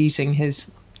boredly eating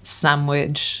his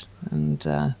sandwich. And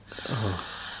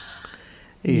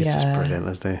he's just brilliant,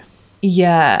 isn't he?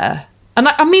 Yeah. And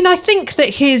I mean, I think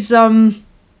that his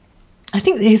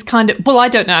kind of, well, I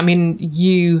don't know. I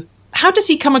mean, how does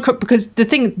he come across? Because the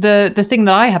thing that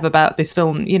I have about this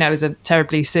film, you know, as a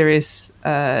terribly serious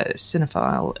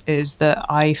cinephile, is that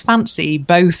I fancy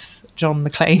both John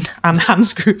McClane and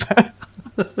Hans Gruber.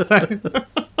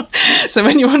 So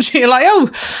when you're watching, you're like, oh,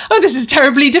 this is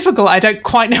terribly difficult. I don't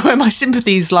quite know where my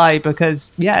sympathies lie,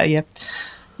 because you're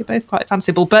both quite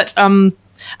fanciful. But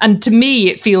and to me,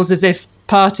 it feels as if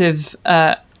part of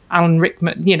Alan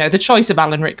Rickman, you know, the choice of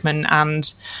Alan Rickman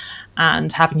and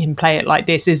having him play it like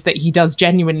this is that he does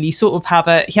genuinely sort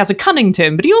of he has a cunning to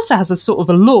him, but he also has a sort of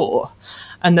a lore,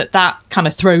 and that kind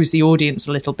of throws the audience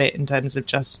a little bit in terms of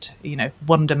just, you know,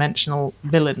 one-dimensional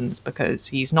villains, because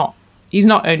he's not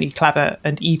only clever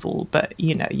and evil, but,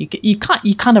 you know, you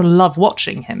kind of love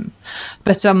watching him.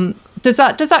 But does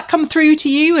that come through to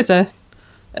you as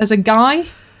a guy?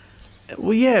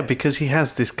 Well, yeah, because he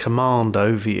has this command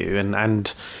over you,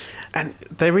 and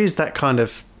there is that kind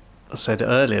of, I said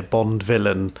earlier, Bond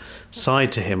villain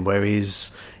side to him, where he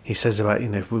says about, you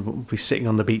know, we'll be sitting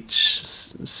on the beach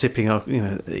sipping up, you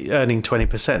know, earning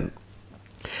 20%.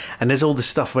 And there's all this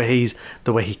stuff where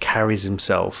the way he carries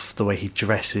himself, the way he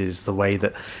dresses, the way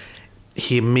that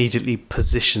he immediately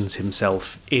positions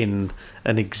himself in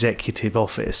an executive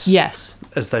office. Yes.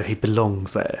 As though he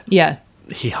belongs there. Yeah.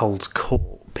 He holds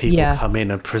court. People come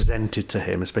in and presented to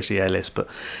him, especially Ellis, but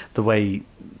the way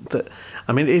that,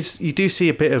 I mean, you do see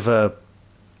a bit of a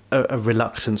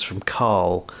reluctance from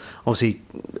Carl. Obviously,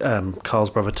 Carl's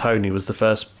brother Tony was the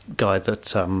first guy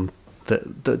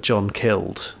that John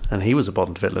killed, and he was a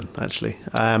Bond villain, actually.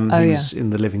 He was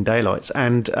in The Living Daylights,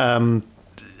 and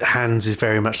Hans is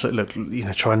very much look, you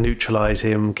know, try and neutralise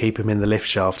him, keep him in the lift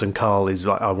shaft, and Carl is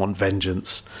like, I want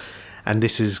vengeance. And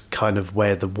this is kind of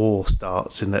where the war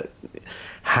starts, in that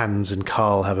Hans and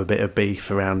Carl have a bit of beef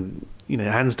around, you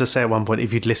know, Hans does say at one point,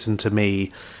 if you'd listened to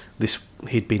me,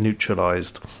 he'd be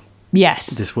neutralised. Yes.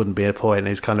 This wouldn't be a point.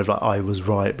 It's kind of like, I was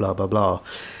right, blah, blah, blah.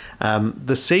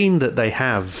 The scene that they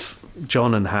have,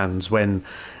 John and Hans, when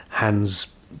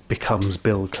Hans becomes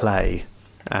Bill Clay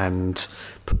and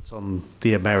puts on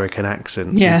the American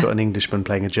accent. So you've got an Englishman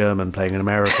playing a German, playing an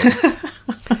American.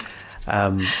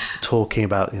 Talking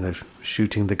about, you know,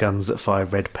 shooting the guns that fire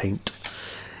red paint.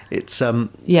 It's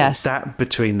that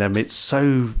between them, it's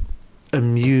so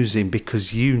amusing,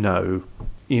 because you know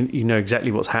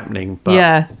exactly what's happening,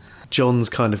 but John's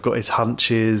kind of got his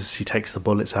hunches. He takes the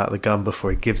bullets out of the gun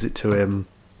before he gives it to him.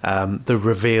 The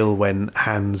reveal when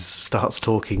Hans starts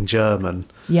talking German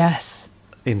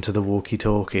into the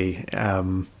walkie-talkie,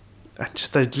 and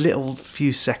just those little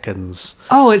few seconds.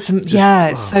 It's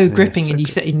so gripping,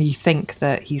 so and you think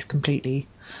that he's completely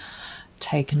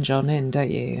taken John in,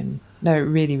 don't you? And no, it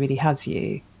really, really has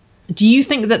you. Do you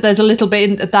think that there's a little bit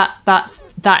in that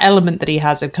element that he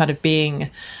has of kind of being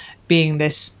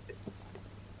this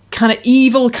kind of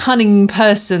evil, cunning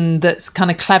person that's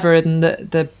kind of clever, and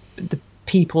the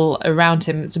people around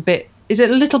him, is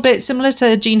it a little bit similar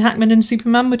to Gene Hackman in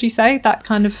Superman, would you say, that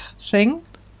kind of thing?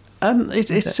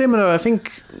 It's similar. I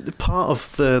think part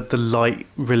of the light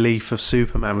relief of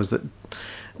Superman was that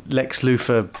Lex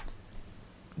Luthor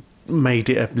made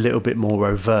it a little bit more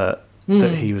overt,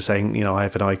 that he was saying, you know, I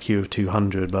have an IQ of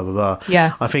 200, blah, blah, blah.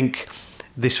 Yeah. I think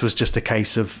this was just a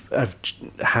case of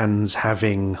Hans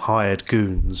having hired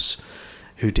goons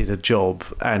who did a job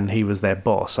and he was their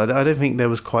boss. I don't think there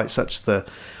was quite such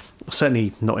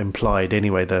certainly not implied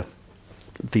anyway, the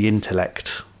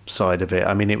intellect side of it.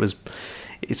 I mean,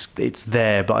 it's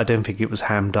there, but I don't think it was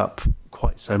hammed up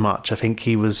quite so much. I think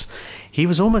he was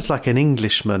almost like an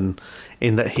Englishman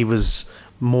in that he was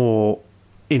more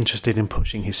interested in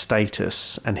pushing his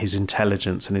status and his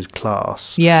intelligence and his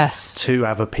class to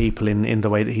other people in the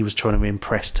way that he was trying to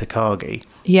impress Takagi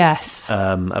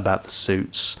about the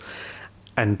suits,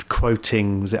 and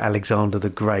quoting, was it Alexander the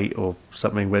Great or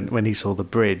something, when he saw the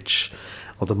bridge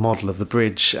or the model of the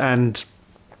bridge. And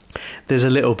there's a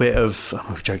little bit of,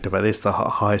 we've joked about this, the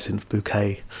hyacinth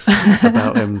bouquet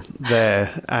about him there.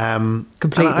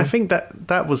 Completely. And I think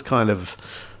that was kind of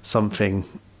something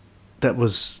that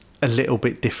was a little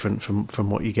bit different from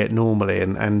what you get normally.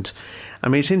 And I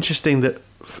mean, it's interesting that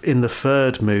in the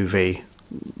third movie,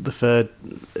 they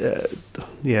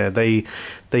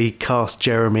cast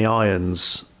Jeremy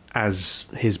Irons as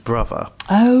his brother.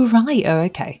 Oh, right. Oh,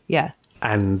 okay. Yeah.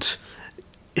 And,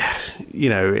 you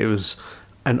know, it was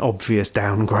an obvious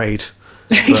downgrade.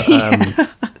 But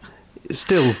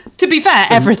still... To be fair,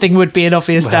 everything would be an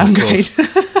obvious downgrade.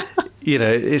 You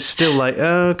know, it's still like,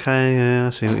 oh, okay, yeah,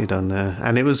 I see what you've done there.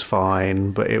 And it was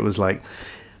fine, but it was like,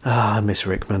 I miss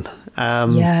Rickman.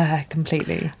 Yeah,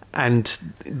 completely. And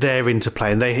their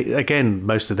interplay, and they, again,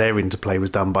 most of their interplay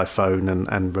was done by phone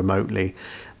and remotely.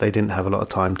 They didn't have a lot of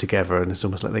time together, and it's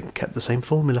almost like they kept the same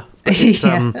formula.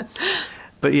 But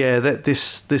but yeah,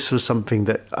 this was something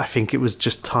that I think it was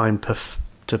just timed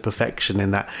to perfection,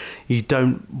 in that you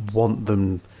don't want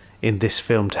them in this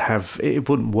film to have... It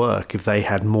wouldn't work if they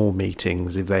had more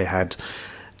meetings, if they had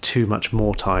too much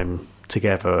more time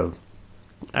together.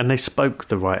 And they spoke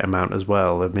the right amount as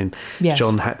well. I mean,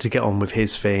 John had to get on with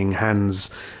his thing. Hans,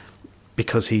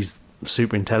 because he's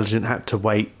super intelligent, had to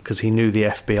wait because he knew the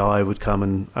FBI would come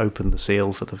and open the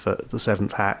seal for the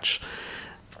seventh hatch.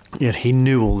 Yet he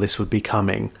knew all this would be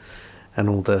coming, and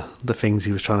all the things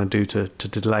he was trying to do to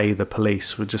delay the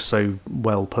police were just so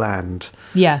well planned.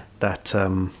 Yeah. That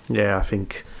I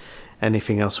think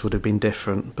anything else would have been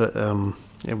different, but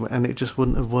it just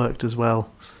wouldn't have worked as well.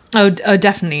 Oh,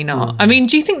 definitely not. I mean,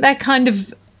 do you think they're kind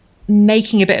of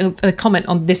making a bit of a comment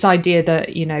on this idea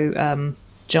that, you know,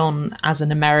 John, as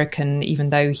an American, even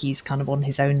though he's kind of on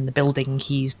his own in the building,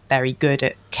 he's very good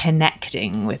at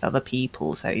connecting with other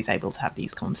people. So he's able to have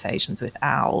these conversations with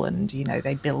Al, and, you know,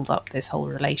 they build up this whole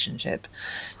relationship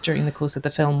during the course of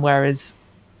the film. Whereas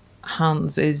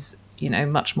Hans is, you know,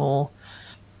 much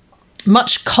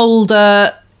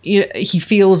colder. He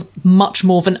feels much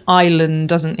more of an island,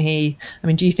 doesn't he? I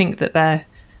mean, do you think that they're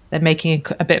making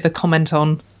a bit of a comment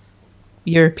on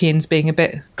Europeans being a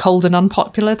bit cold and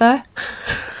unpopular there?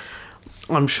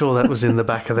 I'm sure that was in the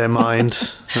back of their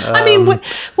mind. I mean,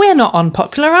 we're not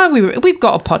unpopular, are we? We've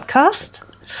got a podcast.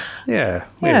 Yeah.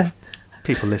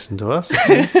 People listen to us.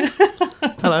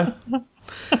 Hello.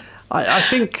 I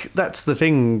think that's the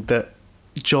thing that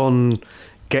John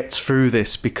gets through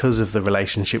this because of the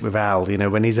relationship with Al. You know,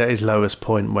 when he's at his lowest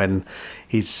point, when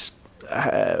he's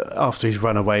after he's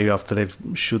run away, after they've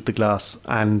shoot the glass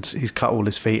and he's cut all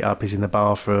his feet up, he's in the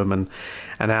bathroom, and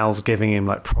Al's giving him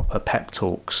like proper pep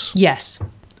talks. Yes.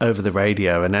 Over the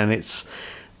radio, and then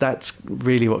that's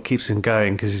really what keeps him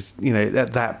going, because, you know,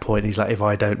 at that point he's like, if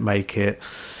I don't make it,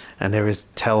 and there is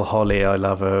tell Holly I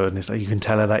love her, and it's like, you can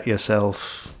tell her that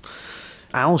yourself.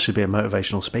 Al should be a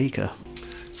motivational speaker.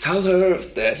 Tell her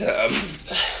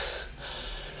that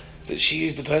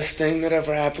she's the best thing that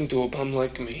ever happened to a bum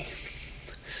like me.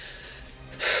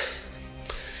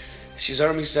 She's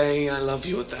heard me say I love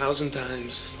you 1,000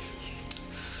 times.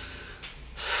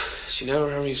 She never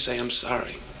heard me say I'm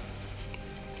sorry.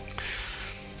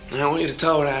 And I want you to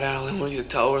tell her that, Al. I want you to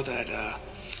tell her that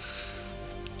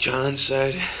John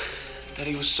said that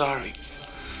he was sorry.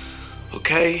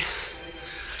 Okay?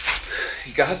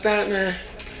 You got that, man?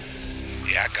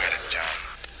 Yeah, I got it, John.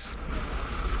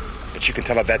 But you can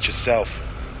tell her that yourself.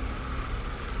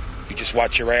 You just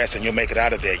watch your ass and you'll make it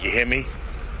out of there. You hear me?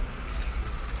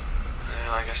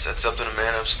 Well, I guess that's up to the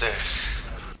man upstairs.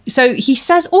 So he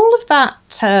says all of that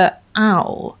to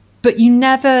Al, but you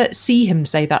never see him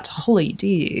say that to Holly, do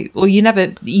you? Or you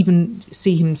never even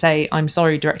see him say, I'm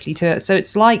sorry, directly to her. So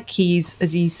it's like he's,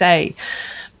 as you say,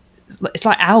 it's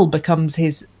like Al becomes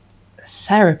his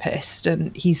therapist,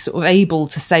 and he's sort of able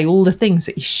to say all the things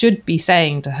that he should be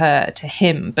saying to her, to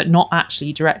him, but not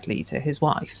actually directly to his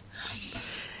wife.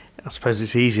 I suppose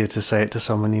it's easier to say it to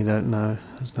someone you don't know,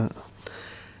 isn't it?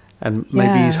 And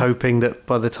maybe he's hoping that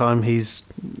by the time he's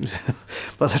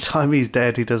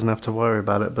dead, he doesn't have to worry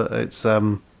about it. But it's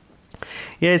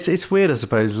it's weird, I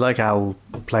suppose, like Al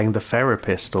playing the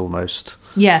therapist almost.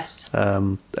 Yes.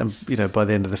 And by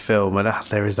the end of the film, and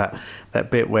there is that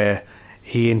bit where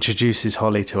he introduces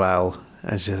Holly to Al,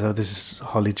 and she says, "Oh, this is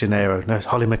Holly Gennaro. No, it's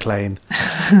Holly McLean.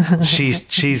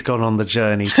 she's gone on the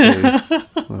journey too."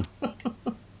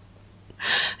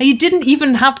 He didn't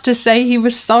even have to say he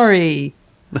was sorry.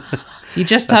 You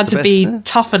just had to be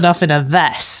tough enough in a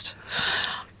vest.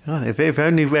 God, if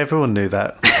only everyone knew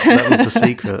that. That was the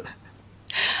secret.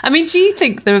 I mean, do you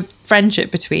think the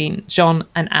friendship between John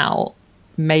and Al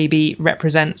maybe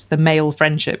represents the male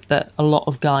friendship that a lot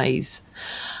of guys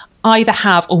either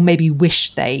have or maybe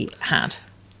wish they had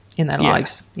in their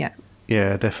lives?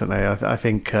 Yeah, definitely. I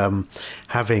think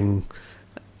having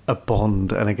a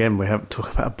bond, and again, we have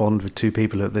talking about a bond with two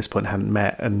people who at this point hadn't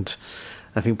met, and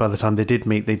I think by the time they did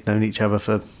meet, they'd known each other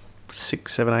for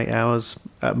 6, 7, 8 hours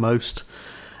at most.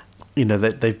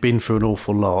 They've been through an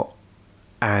awful lot,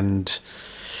 and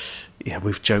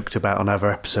we've joked about on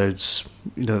other episodes,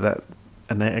 that,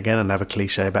 and again, another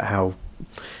cliche about how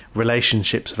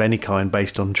relationships of any kind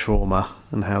based on trauma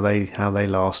and how they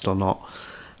last or not.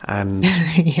 And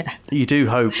you do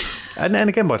hope, and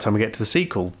again, by the time we get to the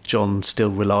sequel, John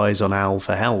still relies on Al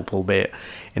for help, albeit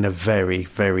in a very,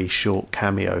 very short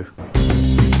cameo.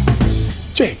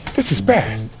 Jake, this is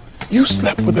bad. You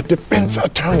slept with a defense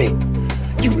attorney.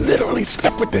 You literally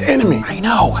slept with the enemy. I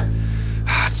know.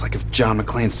 It's like if John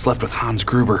McClane slept with Hans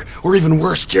Gruber, or even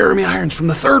worse, Jeremy Irons from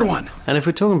the third one. And if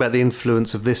we're talking about the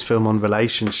influence of this film on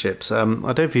relationships, I don't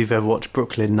know if you've ever watched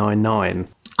Brooklyn Nine-Nine.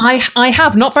 I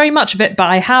have, not very much of it, but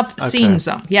I have seen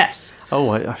some, yes. Oh,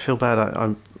 I feel bad.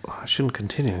 I shouldn't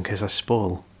continue in case I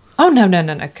spoil. Oh, no.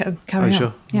 Carry on.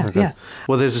 Sure? Yeah.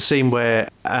 Well, there's a scene where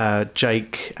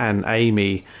Jake and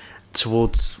Amy,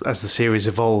 as the series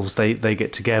evolves, they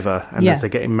get together, and as they're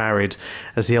getting married,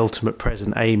 as the ultimate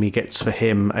present, Amy gets for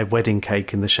him a wedding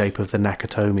cake in the shape of the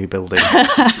Nakatomi building.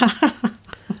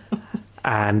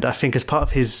 And I think as part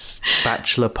of his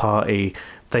bachelor party,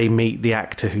 they meet the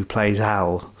actor who plays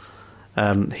Al.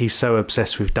 He's so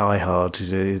obsessed with Die Hard.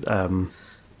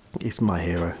 He's my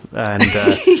hero. And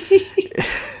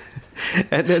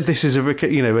and this is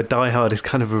a Die Hard is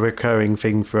kind of a recurring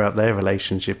thing throughout their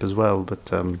relationship as well.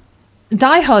 But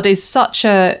Die Hard is such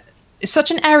an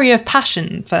area of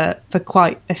passion for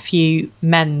quite a few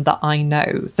men that I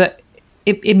know, that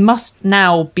it must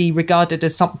now be regarded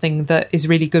as something that is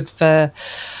really good for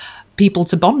people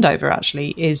to bond over,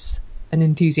 actually, is an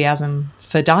enthusiasm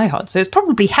for Die Hard. So it's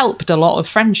probably helped a lot of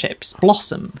friendships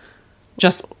blossom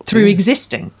just through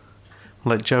existing.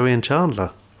 Like Joey and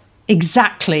Chandler.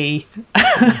 Exactly.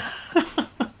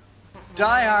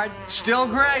 Die Hard, still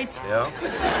great. Yeah.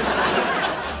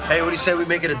 Hey, what do you say we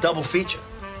make it a double feature?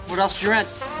 What else did you rent?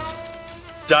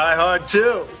 Die Hard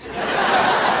 2.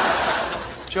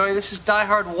 Joey, this is Die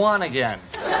Hard 1 again.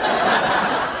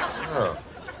 Oh.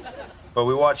 Well,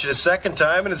 we watch it a second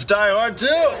time, and it's Die Hard 2.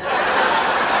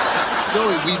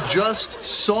 Joey, we just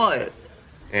saw it.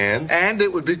 And? And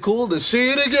it would be cool to see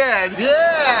it again.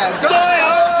 Yeah! Die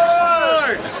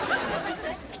Hard!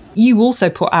 You also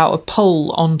put out a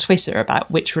poll on Twitter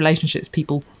about which relationships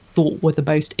people thought were the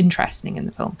most interesting in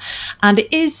the film. And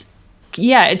it is,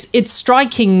 it's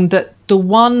striking that the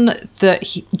one that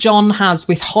John has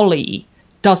with Holly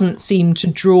doesn't seem to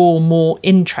draw more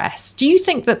interest. Do you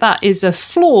think that is a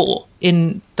flaw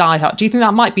in Die Hard? Do you think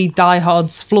that might be Die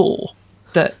Hard's flaw?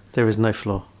 That there is no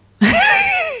flaw.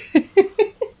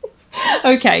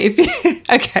 Okay.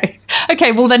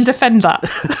 Okay. Well, then defend that.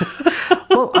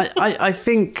 Well, I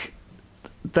think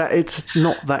that it's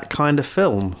not that kind of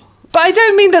film. But I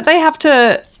don't mean that they have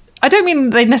to. I don't mean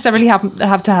they necessarily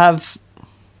have to have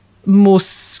more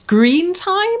screen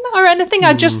time or anything.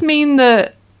 I just mean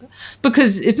that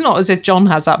because it's not as if John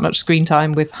has that much screen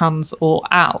time with Hans or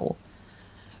Al.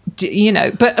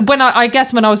 But when I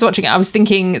guess when I was watching it, I was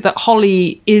thinking that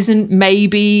Holly isn't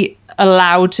maybe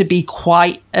allowed to be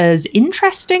quite as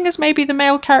interesting as maybe the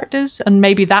male characters, and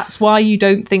maybe that's why you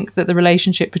don't think that the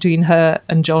relationship between her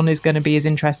and John is going to be as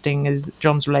interesting as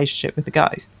John's relationship with the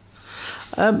guys.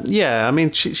 Yeah, I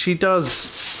mean, she does,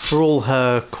 for all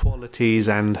her qualities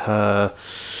and her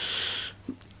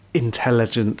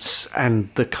intelligence and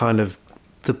the kind of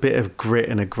the bit of grit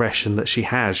and aggression that she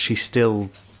has, she's still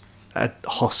a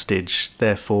hostage,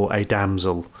 therefore a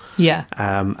damsel. Yeah.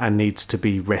 And needs to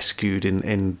be rescued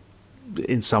in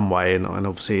in some way, and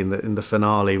obviously in the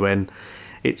finale when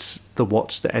it's the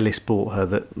watch that Ellis bought her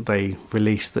that they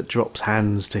release that drops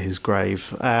hands to his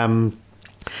grave. And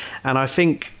I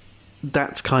think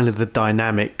that's kind of the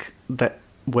dynamic that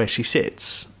where she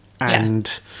sits.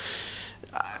 And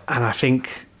I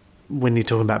think when you're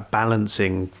talking about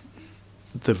balancing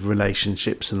the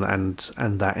relationships and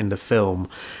that in the film,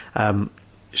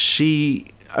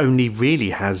 she only really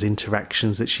has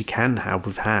interactions that she can have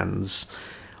with Hans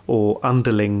or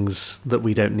underlings that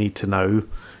we don't need to know.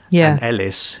 And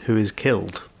Ellis, who is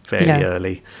killed very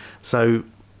early. So,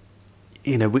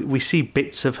 you know, we see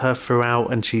bits of her throughout,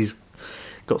 and she's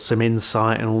got some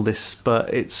insight and all this,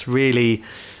 but it's really,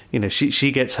 you know,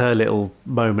 she gets her little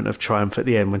moment of triumph at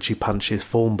the end when she punches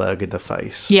Thornburg in the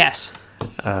face. Yes.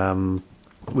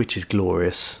 Which is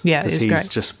glorious. Yeah, it's he's great.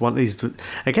 just one of these,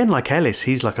 again, like Ellis,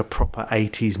 he's like a proper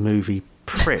 80s movie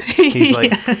prick. He's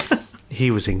like, he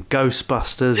was in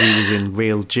Ghostbusters, he was in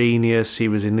Real Genius, he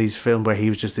was in these films where he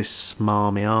was just this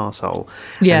smarmy arsehole.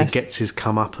 Yes. And he gets his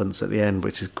comeuppance at the end,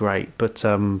 which is great. But,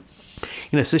 you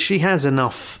know, so she has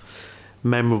enough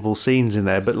memorable scenes in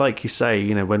there. But like you say,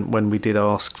 you know, when we did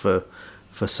ask for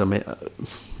some,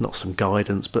 not some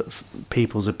guidance, but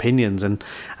people's opinions, and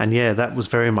yeah, that was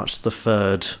very much the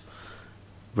third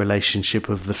relationship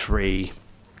of the three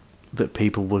that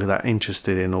people were that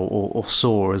interested in or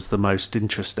saw as the most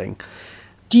interesting.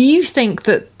 Do you think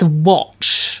that the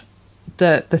watch,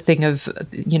 the thing of,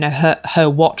 you know, her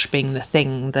watch being the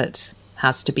thing that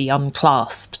has to be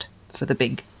unclasped for the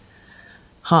big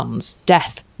Hans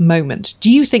death moment,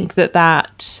 do you think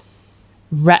that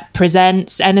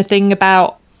represents anything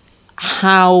about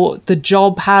how the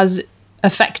job has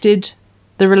affected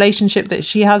the relationship that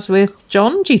she has with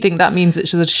John? Do you think that means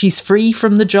that she's free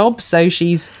from the job, so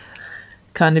she's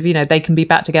kind of, you know, they can be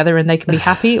back together and they can be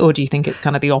happy? Or do you think it's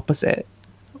kind of the opposite?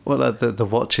 Well, the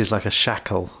watch is like a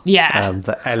shackle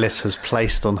that Ellis has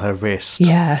placed on her wrist.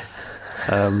 Yeah.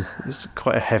 It's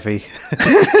quite a heavy...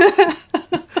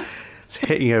 It's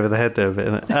hitting you over the head there a bit,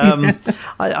 isn't it?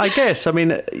 I guess, I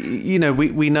mean, you know,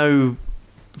 we know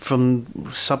from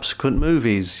subsequent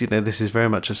movies, you know, this is very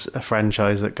much a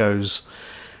franchise that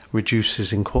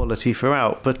reduces in quality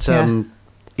throughout. But,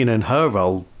 you know, and her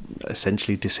role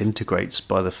essentially disintegrates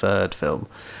by the third film.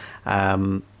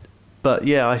 But,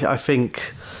 yeah, I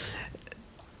think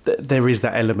there is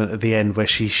that element at the end where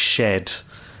she shed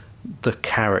the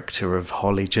character of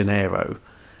Holly Gennaro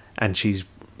and she's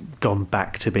gone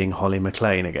back to being Holly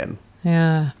McClane again.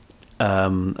 Yeah.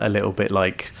 A little bit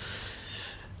like,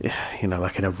 you know,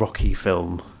 like in a Rocky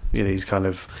film. You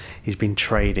know, he's been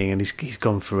training and he's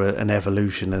gone through an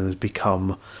evolution and has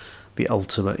become the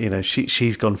ultimate, you know,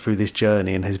 she's gone through this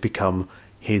journey and has become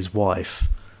his wife.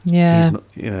 Yeah. He's not,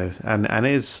 you know, and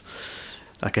is,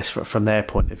 I guess from their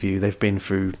point of view, they've been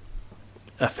through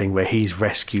a thing where he's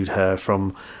rescued her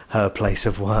from her place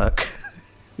of work.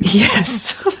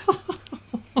 Yes.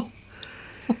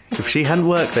 If she hadn't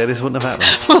worked there, this wouldn't have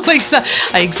happened. Well,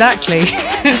 exactly.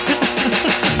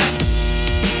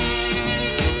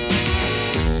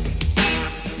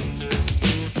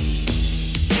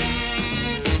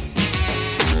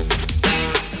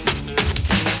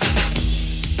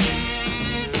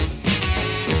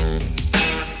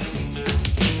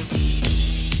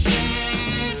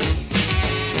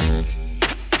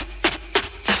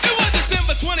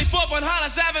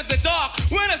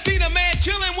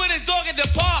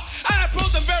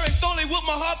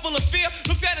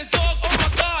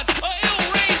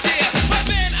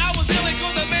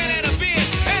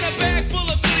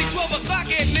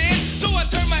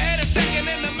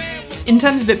 In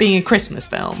terms of it being a Christmas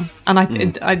film,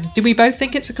 and do we both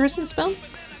think it's a Christmas film?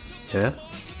 Yeah,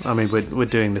 I mean we're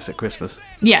doing this at Christmas.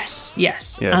 Yes. Yeah.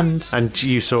 And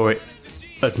you saw it,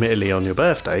 admittedly, on your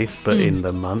birthday, but in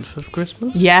the month of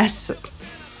Christmas. Yes,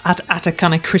 at a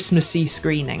kind of Christmassy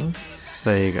screening.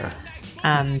 There you go.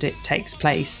 And it takes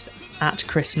place at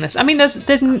Christmas. I mean,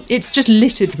 it's just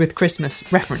littered with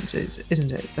Christmas references,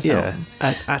 isn't it? The film?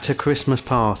 Yeah, at a Christmas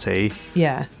party.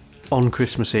 Yeah. On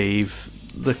Christmas Eve.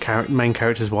 The main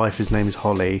character's wife, his name is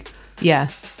Holly. Yeah.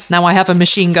 Now I have a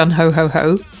machine gun, ho ho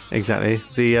ho. Exactly.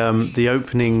 The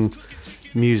opening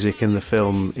music in the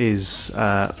film is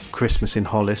Christmas in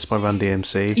Hollis by Run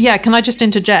DMC. Yeah, can I just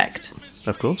interject?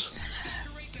 Of course.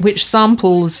 Which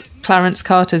samples Clarence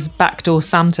Carter's Backdoor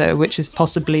Santa, which is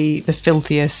possibly the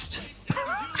filthiest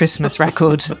Christmas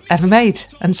record ever made.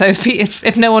 And so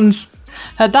if no one's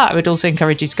heard that, I would also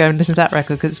encourage you to go and listen to that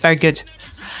record because it's very good.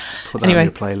 Put that on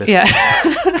your playlist. Yeah.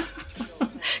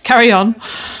 Carry on.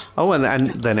 Oh,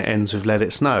 and then it ends with Let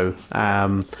It Snow.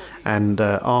 And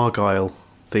Argyle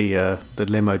the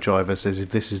limo driver says if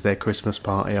this is their Christmas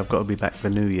party, I've got to be back for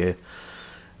New Year.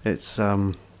 It's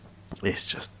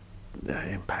just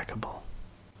impeccable.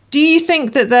 Do you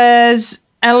think that there's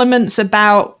elements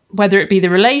about whether it be the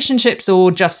relationships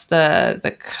or just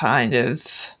the kind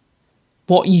of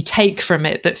what you take from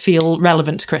it that feel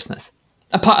relevant to Christmas?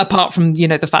 Apart from, you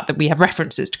know, the fact that we have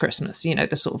references to Christmas, you know,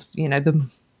 the sort of, you know,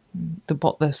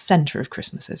 what the centre of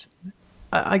Christmas is.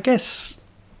 I guess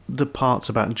the parts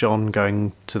about John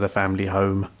going to the family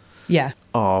home. Yeah.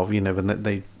 Are, you know, when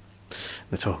they're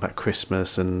talking about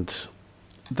Christmas and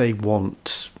they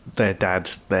want their dad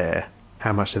there.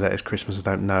 How much of that is Christmas, I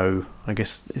don't know. I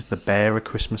guess, is the bear a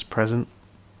Christmas present,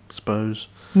 I suppose?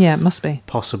 Yeah, it must be.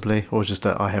 Possibly. Or just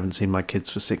that I haven't seen my kids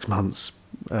for 6 months.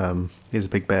 Here's a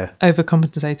big bear.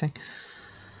 Overcompensating.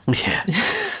 Yeah.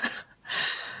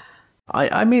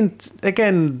 I mean,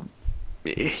 again,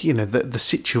 you know, the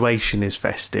situation is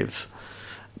festive.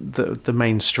 The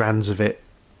main strands of it,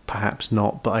 perhaps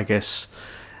not, but I guess,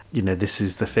 you know, this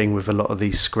is the thing with a lot of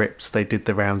these scripts. They did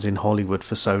the rounds in Hollywood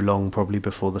for so long, probably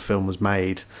before the film was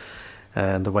made,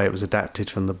 and the way it was adapted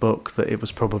from the book, that it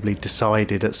was probably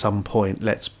decided at some point,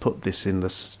 let's put this in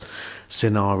the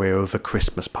scenario of a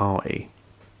Christmas party.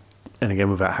 And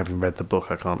again, without having read the book,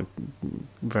 I can't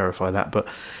verify that, but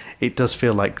it does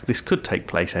feel like this could take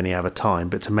place any other time,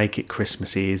 but to make it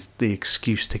Christmassy is the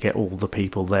excuse to get all the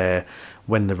people there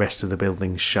when the rest of the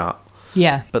building's shut.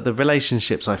 Yeah. But the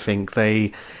relationships, I think,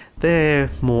 they're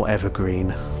more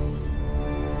evergreen.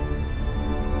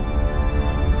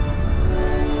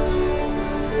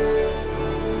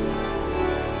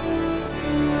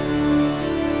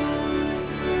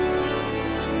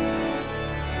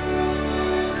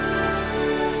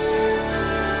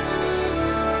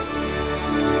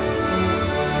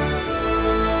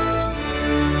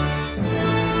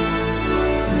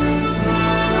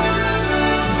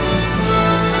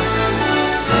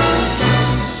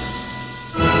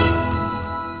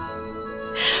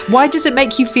 Why does it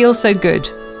make you feel so good?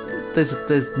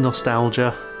 There's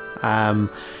nostalgia,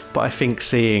 but I think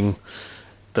seeing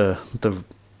the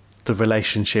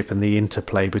relationship and the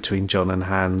interplay between John and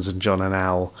Hans and John and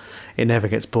Al, it never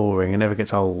gets boring, it never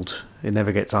gets old, it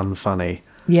never gets unfunny.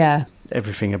 Yeah.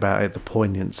 Everything about it, the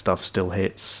poignant stuff still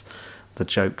hits, the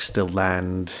jokes still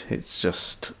land. It's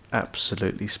just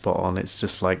absolutely spot on. It's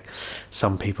just like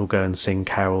some people go and sing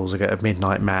carols or get a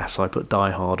midnight mass. I put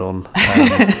Die Hard on.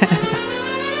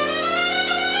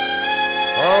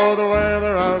 Oh, the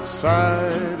weather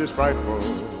outside is frightful,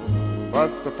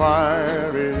 but the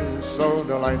fire is so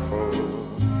delightful.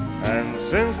 And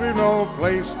since we've no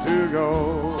place to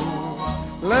go,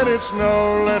 let it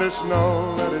snow, let it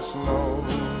snow, let it snow.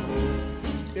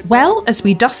 Well, as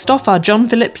we dust off our John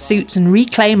Phillips suits and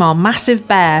reclaim our massive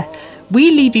bear,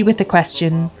 we leave you with the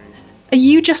question: are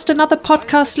you just another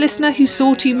podcast listener who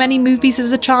saw too many movies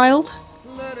as a child?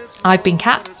 I've been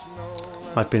Kat.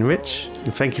 I've been Rich,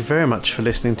 and thank you very much for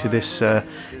listening to this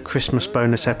Christmas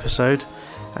bonus episode.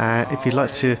 If you'd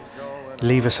like to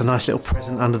leave us a nice little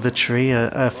present under the tree,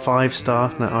 a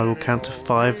 5-star, no, I will count to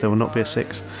 5, there will not be a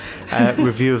 6,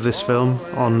 review of this film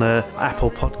on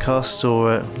Apple Podcasts,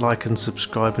 or like and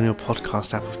subscribe on your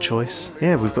podcast app of choice.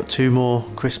 Yeah, we've got 2 more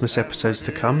Christmas episodes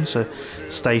to come, so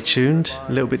stay tuned.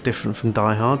 A little bit different from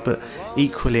Die Hard, but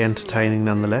equally entertaining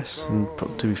nonetheless, and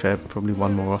to be fair, probably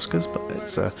 1 more Oscars, but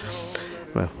it's...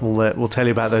 well, we'll tell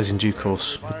you about those in due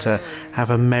course. But have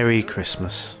a Merry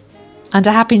Christmas. And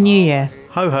a Happy New Year.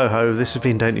 Ho, ho, ho. This has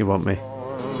been Don't You Want Me?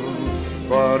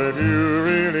 But if you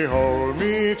really hold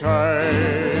me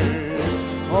tight,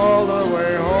 all the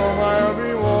way home I'll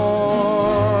be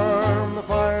warm. The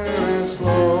fire is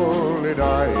slowly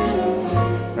dying,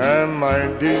 and my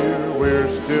dear,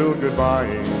 we're still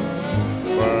goodbying.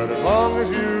 But as long as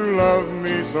you love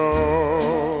me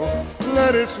so,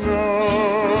 let it snow,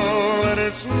 let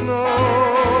it snow.